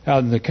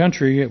out in the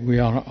country. We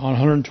on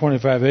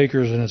 125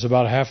 acres, and it's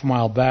about a half a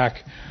mile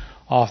back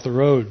off the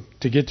road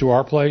to get to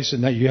our place,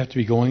 and that you have to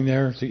be going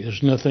there.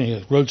 There's nothing.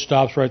 The road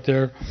stops right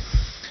there.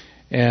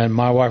 And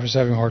my wife was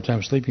having a hard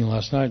time sleeping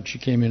last night. She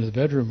came into the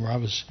bedroom where I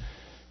was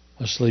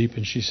asleep,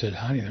 and she said,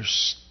 "Honey,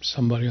 there's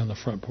somebody on the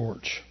front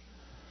porch."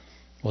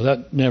 Well,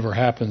 that never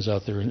happens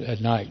out there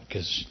at night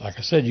because, like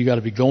I said, you got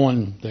to be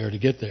going there to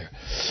get there.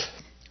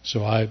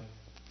 So I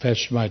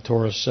fetched my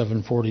Taurus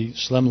 740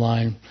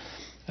 Slimline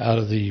out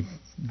of the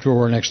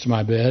drawer next to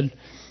my bed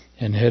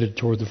and headed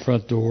toward the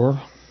front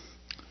door,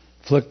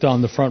 flicked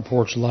on the front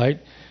porch light,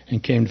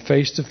 and came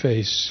face to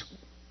face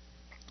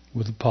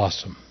with a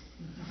possum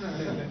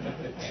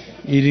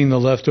eating the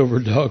leftover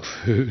dog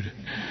food.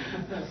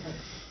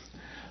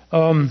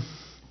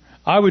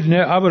 I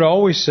would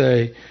always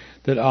say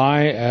that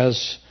I,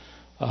 as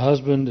a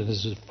husband and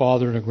as a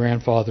father and a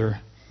grandfather,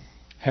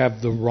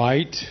 have the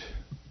right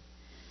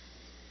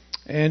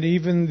and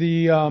even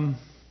the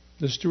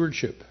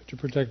stewardship to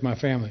protect my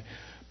family,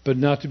 but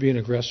not to be an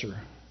aggressor,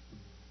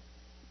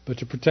 but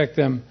to protect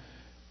them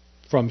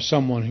from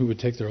someone who would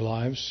take their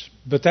lives.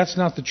 But that's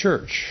not the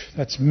church.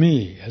 That's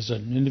me as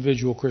an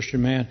individual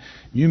Christian man.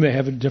 You may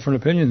have a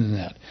different opinion than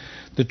that.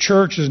 The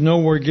church is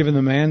nowhere given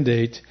the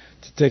mandate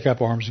to take up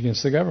arms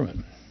against the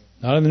government.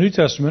 Not in the New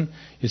Testament.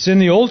 It's in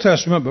the Old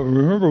Testament, but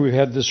remember we've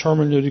had this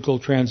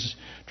hermeneutical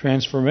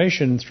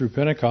transformation through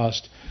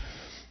Pentecost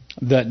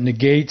that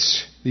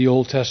negates the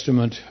Old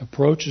Testament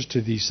approaches to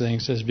these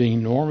things as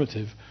being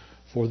normative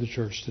for the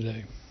church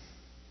today.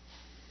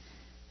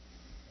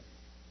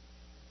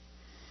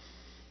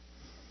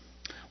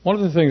 One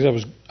of the things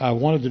I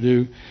wanted to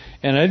do,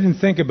 and I didn't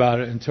think about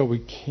it until we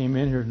came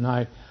in here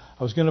tonight,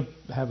 I was going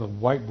to have a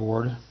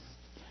whiteboard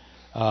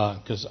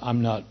because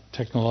I'm not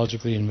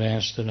technologically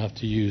advanced enough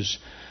to use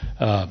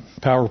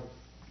PowerPoint.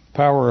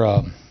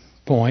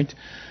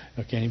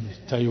 I can't even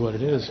tell you what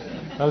it is.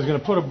 I was going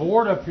to put a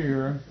board up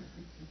here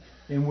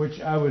in which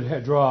I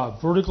would draw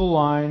a vertical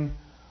line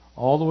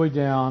all the way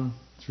down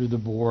through the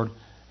board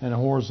and a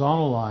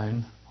horizontal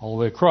line all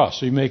the way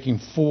across. So you're making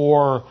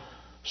 4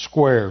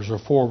 squares or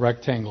 4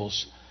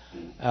 rectangles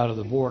out of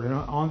the board. And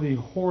on the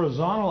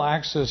horizontal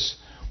axis,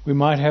 we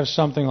might have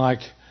something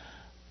like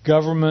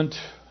government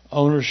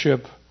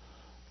ownership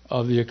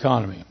of the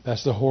economy.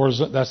 That's the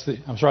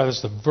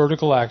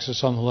vertical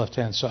axis on the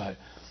left-hand side.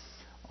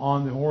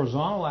 On the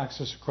horizontal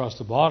axis across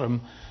the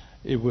bottom,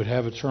 it would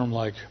have a term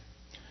like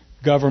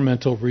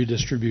governmental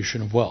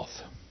redistribution of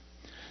wealth.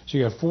 So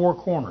you got 4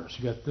 corners.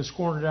 You got this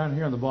corner down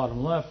here on the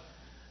bottom left,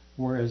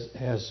 where it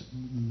has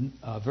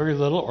very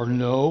little or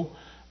no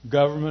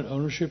government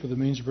ownership of the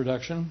means of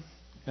production,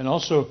 and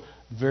also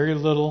very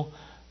little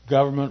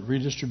government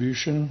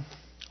redistribution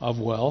of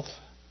wealth.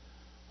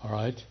 All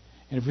right?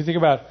 And if we think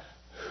about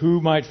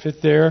who might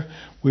fit there,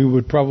 we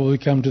would probably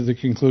come to the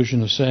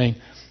conclusion of saying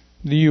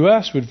the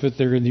U.S. would fit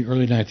there in the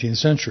early 19th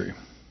century.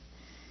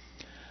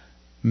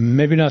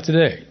 Maybe not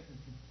today,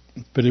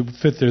 but it would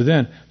fit there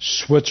then.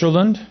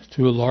 Switzerland,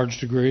 to a large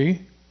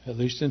degree, at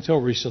least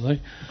until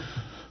recently,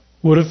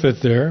 would have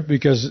fit there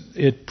because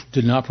it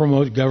did not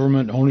promote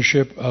government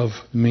ownership of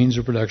the means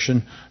of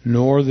production,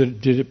 nor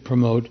did it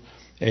promote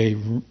a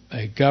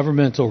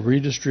governmental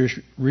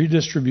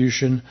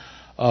redistribution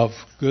of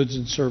goods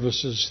and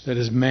services that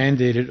is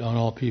mandated on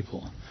all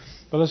people.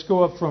 But let's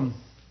go up from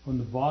from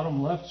the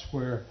bottom left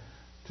square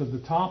to the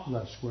top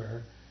left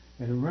square.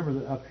 And remember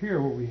that up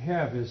here what we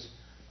have is,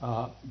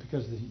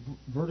 because the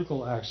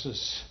vertical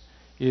axis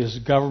is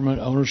government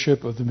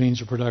ownership of the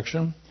means of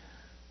production.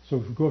 So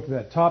if we go up to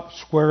that top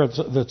square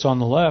that's on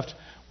the left,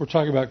 we're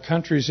talking about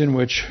countries in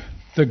which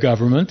the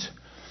government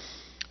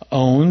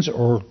owns,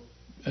 or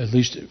at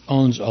least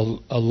owns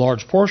a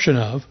large portion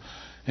of,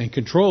 and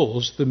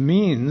controls the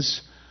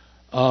means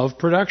of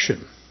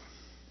production.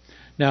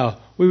 Now,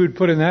 we would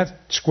put in that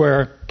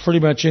square pretty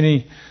much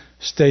any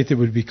state that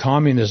would be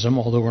communism,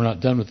 although we're not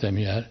done with them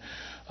yet.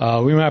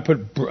 We might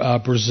put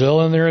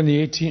Brazil in there in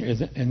the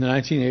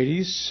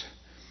 1980s.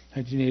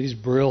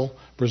 1980s,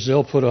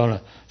 Brazil put on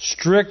a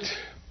strict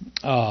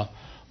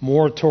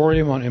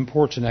moratorium on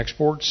imports and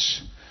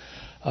exports.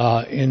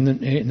 In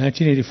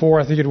 1984,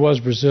 I think it was,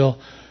 Brazil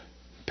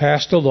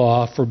passed a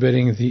law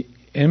forbidding the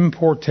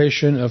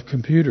importation of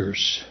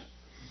computers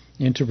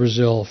into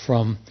Brazil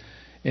from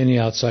any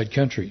outside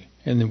country.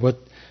 And then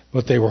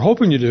what they were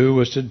hoping to do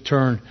was to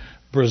turn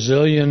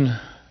Brazilian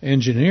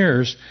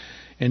engineers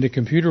into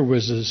computer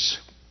whizzes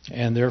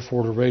and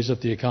therefore to raise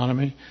up the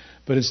economy.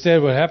 But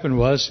instead what happened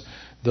was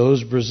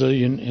those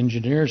Brazilian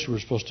engineers who were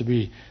supposed to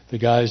be the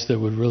guys that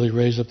would really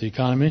raise up the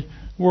economy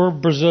were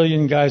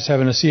Brazilian guys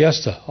having a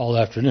siesta all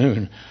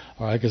afternoon,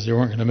 all right, because they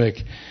weren't going to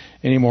make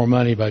any more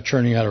money by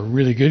churning out a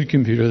really good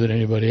computer than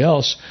anybody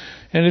else.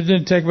 And it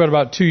didn't take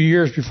about 2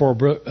 years before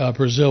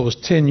Brazil was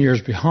 10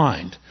 years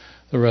behind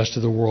the rest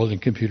of the world in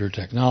computer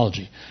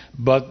technology.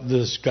 But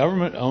this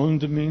government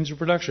owned the means of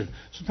production.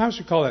 Sometimes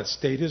we call that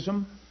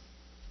statism.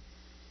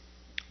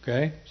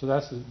 Okay, so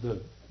that's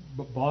the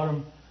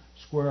bottom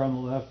square on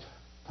the left,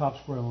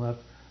 top square on the left.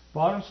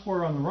 Bottom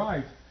square on the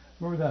right,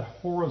 remember that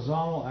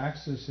horizontal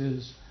axis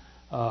is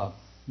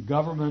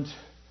government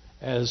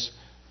as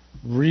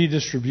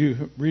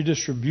redistributing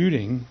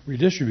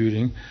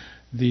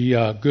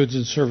the goods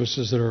and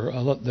services that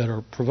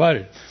are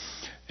provided.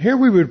 Here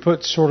we would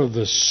put sort of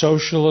the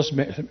socialist,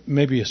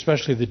 maybe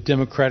especially the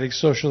democratic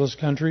socialist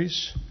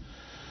countries.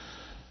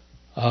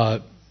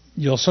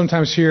 You'll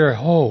sometimes hear,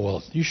 oh,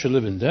 well, you should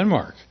live in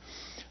Denmark.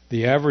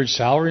 The average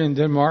salary in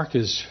Denmark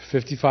is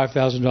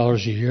 $55,000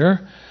 a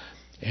year,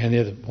 and they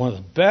have one of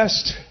the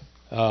best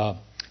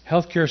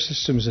healthcare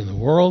systems in the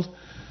world.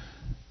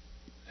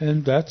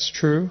 And that's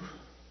true,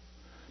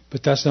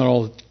 but that's not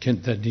all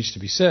that needs to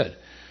be said,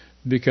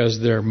 because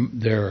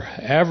their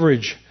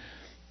average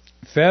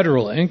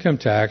federal income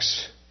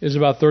tax is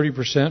about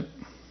 30%.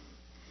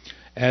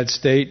 Add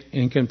state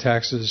income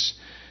taxes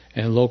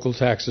and local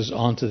taxes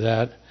onto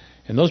that,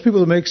 and those people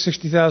that make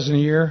 $60,000 a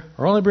year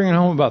are only bringing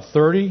home about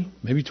 30,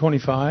 maybe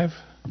 25.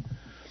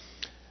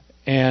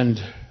 And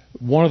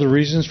one of the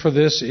reasons for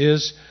this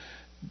is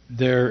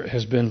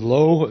there's been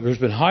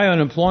high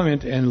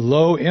unemployment and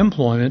low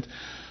employment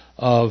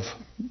of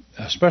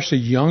especially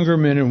younger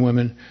men and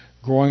women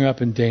growing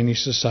up in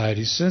Danish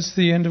society since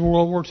the end of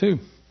World War II.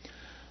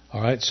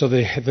 All right, so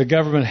the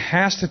government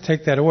has to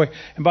take that away.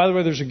 And by the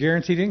way, there's a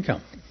guaranteed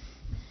income.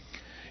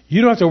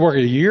 You don't have to work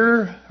a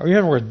year, or you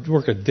have to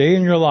work a day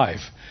in your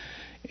life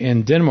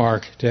in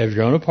Denmark to have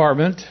your own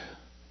apartment.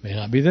 May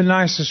not be the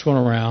nicest one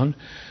around,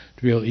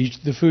 to be able to eat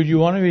the food you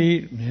want to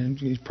eat.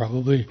 And it's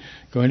probably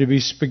going to be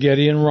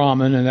spaghetti and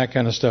ramen and that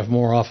kind of stuff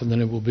more often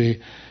than it will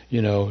be,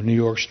 New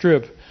York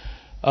Strip.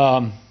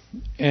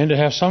 And to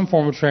have some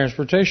form of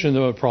transportation,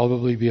 though it would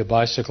probably be a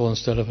bicycle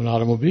instead of an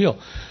automobile.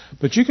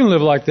 But you can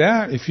live like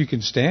that if you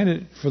can stand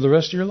it for the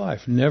rest of your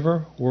life.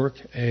 Never work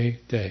a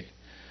day,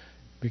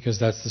 because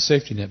that's the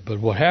safety net. But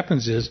what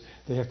happens is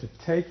they have to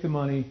take the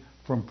money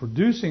from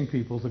producing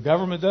people. The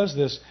government does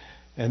this,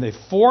 and they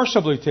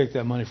forcibly take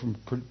that money from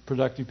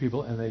productive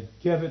people, and they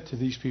give it to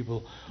these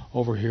people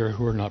over here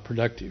who are not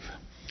productive.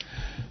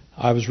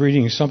 I was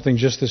reading something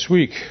just this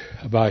week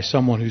by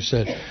someone who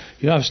said,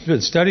 I've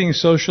been studying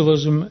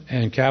socialism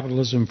and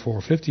capitalism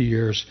for 50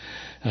 years,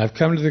 and I've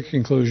come to the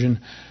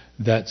conclusion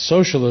that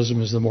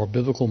socialism is the more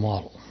biblical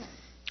model.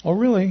 Oh,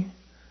 really?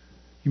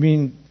 You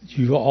mean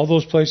all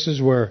those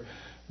places where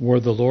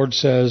the Lord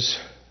says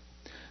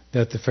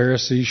that the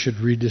Pharisees should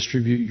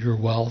redistribute your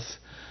wealth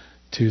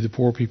to the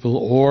poor people,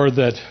 or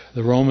that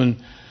the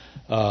Roman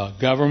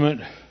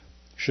government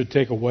should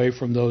take away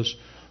from those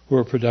who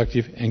are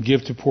productive and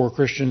give to poor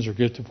Christians or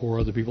give to poor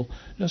other people?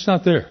 That's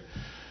not there.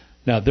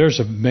 Now,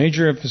 there's a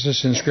major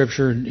emphasis in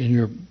Scripture.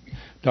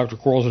 Dr.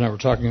 Quarles and I were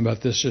talking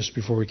about this just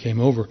before we came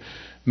over.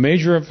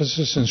 Major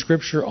emphasis in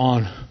Scripture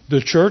on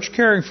the church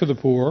caring for the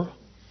poor,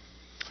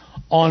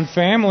 on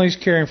families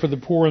caring for the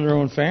poor in their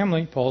own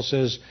family. Paul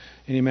says,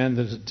 any man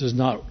that does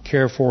not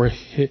care for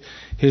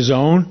his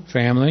own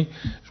family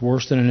is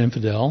worse than an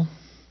infidel.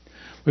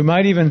 We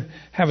might even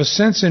have a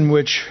sense in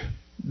which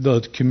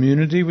the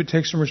community would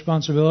take some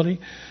responsibility.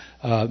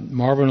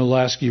 Marvin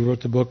Olasky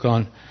wrote the book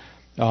on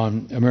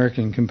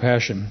American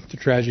Compassion, the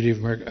tragedy of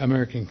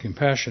American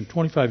Compassion.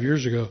 25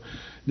 years ago,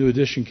 new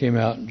edition came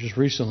out just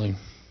recently.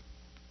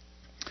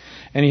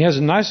 And he has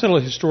a nice little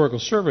historical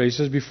survey. He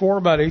says before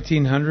about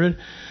 1800,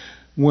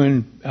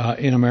 when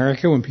in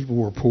America, when people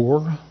were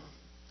poor,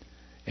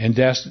 and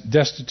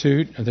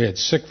destitute, and they had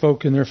sick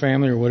folk in their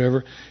family or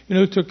whatever, you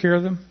know who took care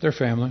of them? Their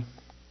family.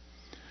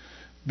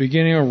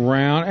 Beginning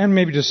around, and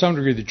maybe to some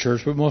degree the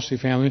church, but mostly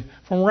family,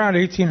 from around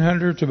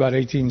 1800 to about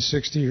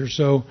 1860 or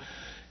so,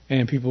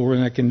 and people were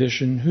in that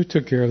condition. Who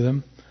took care of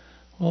them?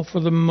 Well, for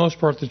the most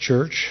part, the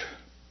church.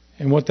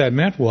 And what that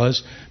meant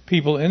was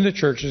people in the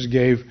churches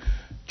gave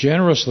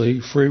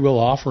generously free will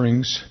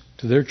offerings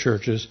to their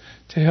churches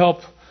to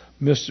help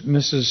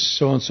Mrs.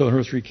 So-and-so and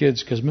her 3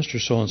 kids, because Mr.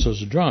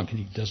 So-and-so's a drunk and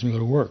he doesn't go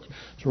to work.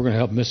 So we're going to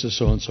help Mrs.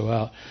 So-and-so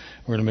out.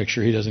 We're going to make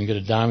sure he doesn't get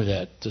a dime of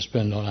that to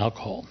spend on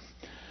alcohol.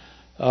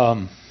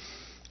 But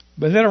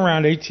then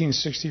around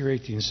 1860 or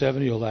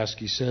 1870,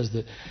 Olasky says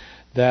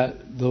that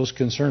those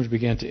concerns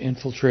began to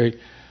infiltrate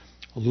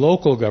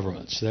local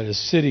governments, that is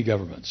city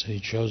governments. And he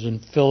chose in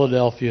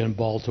Philadelphia and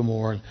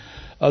Baltimore and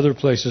other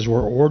places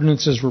where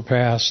ordinances were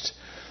passed.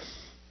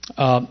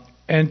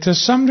 And to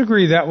some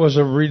degree that was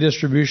a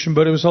redistribution,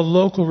 but it was a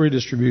local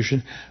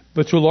redistribution.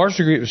 But to a large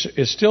degree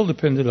it still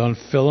depended on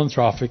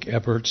philanthropic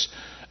efforts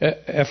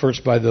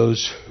by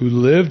those who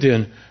lived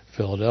in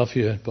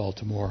Philadelphia,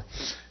 Baltimore,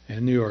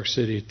 and New York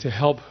City to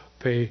help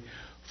pay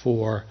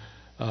for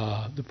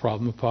the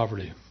problem of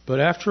poverty. But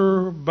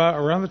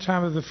around the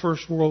time of the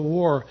First World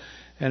War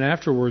and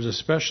afterwards,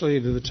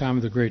 especially to the time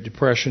of the Great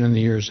Depression and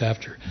the years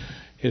after,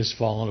 it has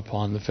fallen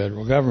upon the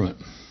federal government.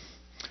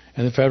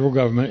 And the federal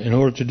government, in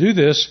order to do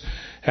this,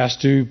 has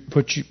to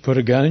put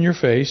a gun in your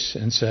face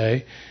and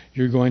say,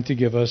 you're going to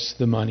give us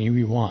the money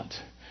we want.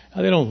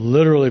 Now, they don't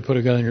literally put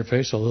a gun in your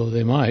face, although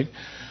they might,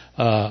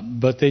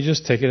 but they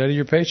just take it out of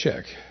your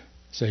paycheck.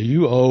 Say,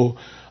 you owe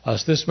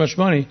us this much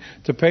money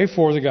to pay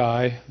for the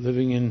guy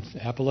living in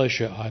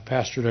Appalachia. I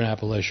pastored in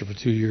Appalachia for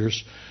 2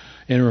 years,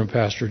 interim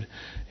pastored,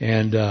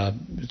 and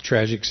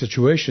tragic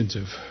situations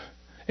of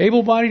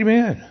able-bodied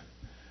men.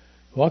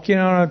 Walking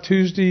out on a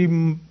Tuesday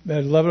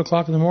at 11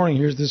 o'clock in the morning,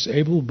 here's this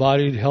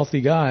able-bodied,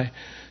 healthy guy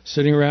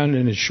sitting around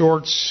in his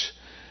shorts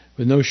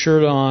with no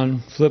shirt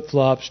on,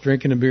 flip-flops,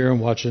 drinking a beer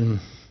and watching,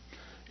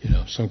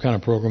 some kind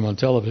of program on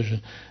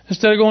television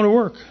instead of going to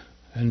work.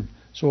 And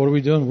so what are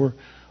we doing?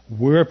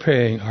 We're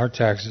paying our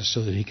taxes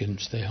so that he can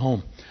stay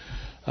home.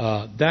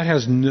 That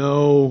has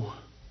no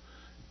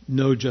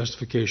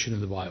justification in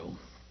the Bible.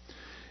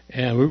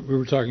 And we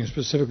were talking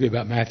specifically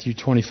about Matthew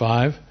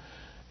 25.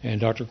 And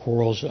Dr.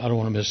 Quarles, I don't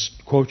want to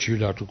misquote you,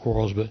 Dr.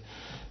 Quarles, but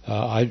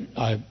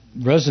I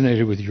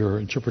resonated with your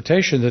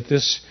interpretation that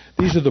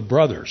these are the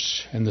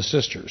brothers and the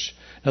sisters.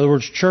 In other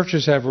words,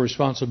 churches have a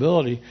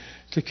responsibility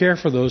to care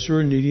for those who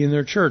are needy in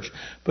their church.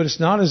 But it's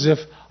not as if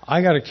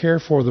I got to care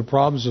for the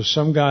problems of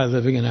some guy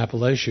living in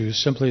Appalachia who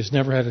simply has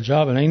never had a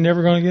job and ain't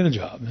never going to get a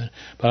job.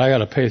 But I got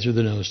to pay through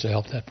the nose to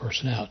help that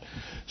person out.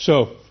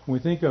 So when we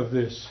think of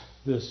this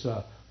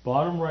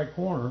bottom right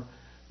corner,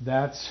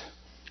 that's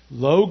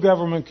low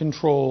government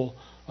control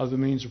of the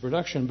means of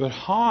production, but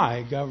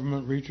high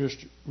government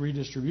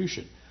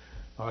redistribution.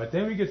 All right,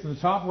 then we get to the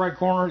top right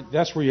corner.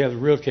 That's where you have the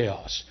real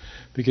chaos,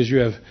 because you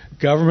have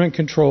government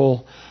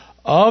control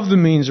of the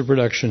means of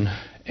production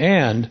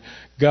and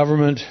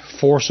government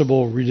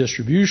forcible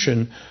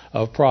redistribution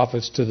of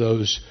profits to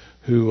those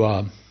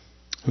who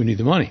need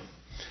the money.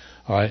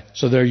 All right,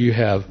 so there you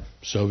have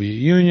Soviet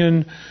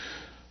Union.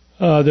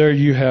 There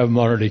you have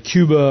modern-day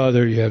Cuba.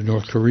 There you have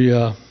North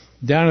Korea.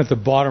 Down at the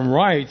bottom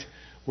right,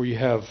 where you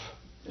have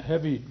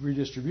heavy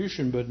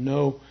redistribution but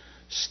no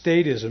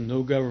statism,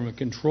 no government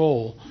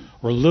control,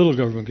 or little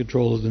government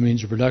control of the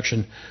means of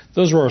production,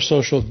 those are our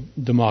social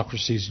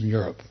democracies in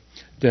Europe,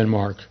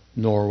 Denmark,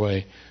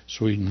 Norway,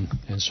 Sweden,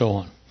 and so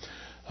on,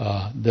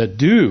 that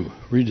do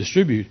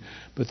redistribute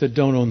but that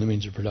don't own the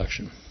means of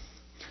production.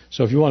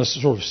 So if you want to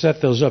sort of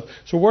set those up,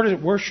 so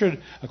where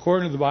should,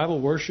 according to the Bible,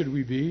 where should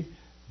we be?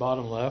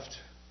 Bottom left.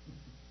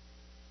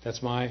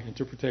 That's my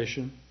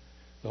interpretation.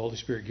 The Holy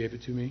Spirit gave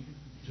it to me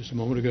just a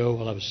moment ago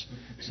while I was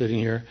sitting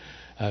here.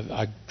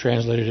 I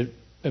translated it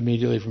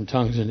immediately from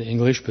tongues into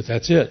English, but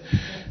that's it.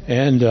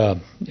 And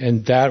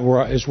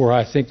that is where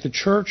I think the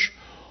church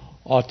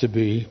ought to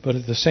be. But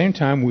at the same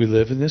time, we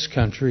live in this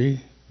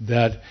country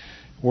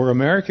where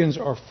Americans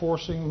are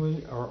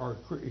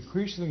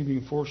increasingly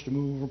being forced to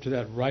move over to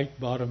that right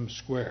bottom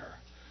square,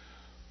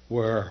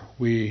 where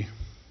we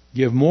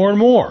give more and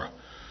more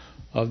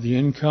of the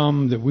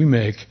income that we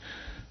make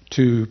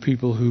to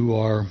people who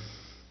are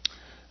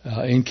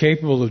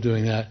incapable of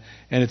doing that,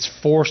 and it's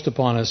forced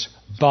upon us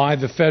by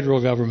the federal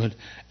government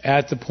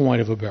at the point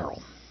of a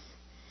barrel.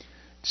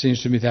 It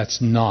seems to me that's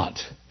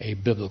not a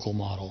biblical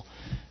model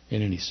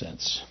in any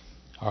sense.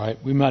 All right,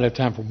 we might have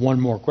time for one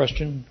more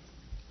question.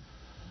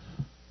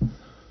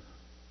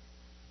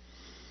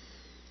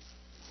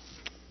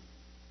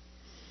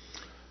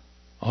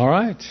 All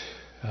right.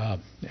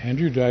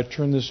 Andrew, did I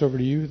turn this over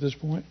to you at this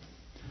point?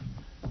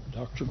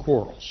 Dr.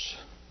 Quarles.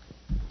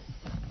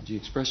 Would you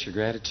express your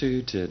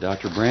gratitude to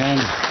Dr. Brand?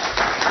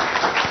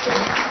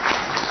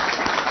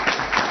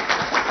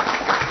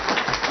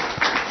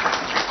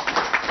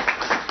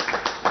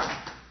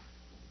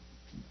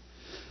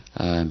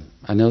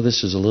 I know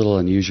this is a little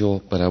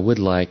unusual, but I would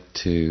like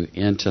to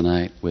end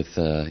tonight with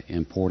an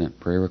important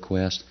prayer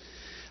request.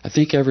 I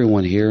think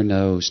everyone here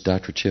knows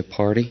Dr. Chip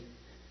Hardy,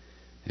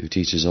 who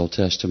teaches Old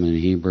Testament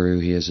and Hebrew.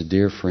 He is a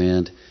dear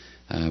friend.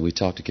 We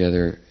talked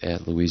together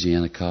at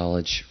Louisiana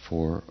College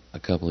for a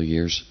couple of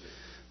years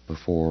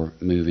before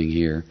moving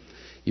here.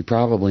 You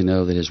probably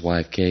know that his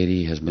wife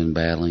Katie has been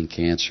battling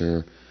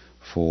cancer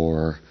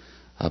for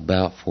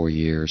about 4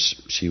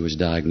 years. She was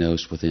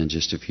diagnosed within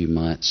just a few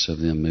months of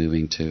them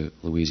moving to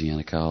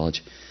Louisiana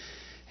College.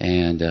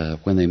 And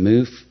when they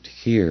moved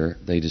here,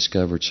 they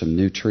discovered some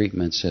new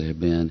treatments that have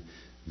been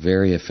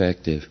very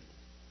effective.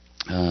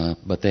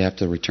 But they have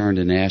to return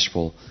to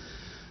Nashville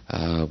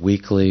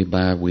weekly,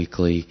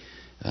 bi-weekly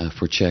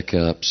for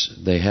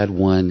checkups. They had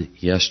one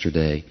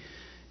yesterday,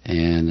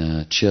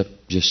 and Chip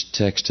just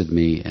texted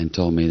me and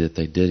told me that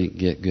they didn't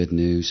get good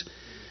news,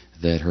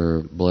 that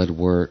her blood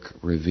work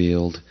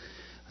revealed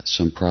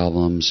some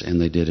problems, and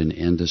they did an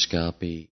endoscopy.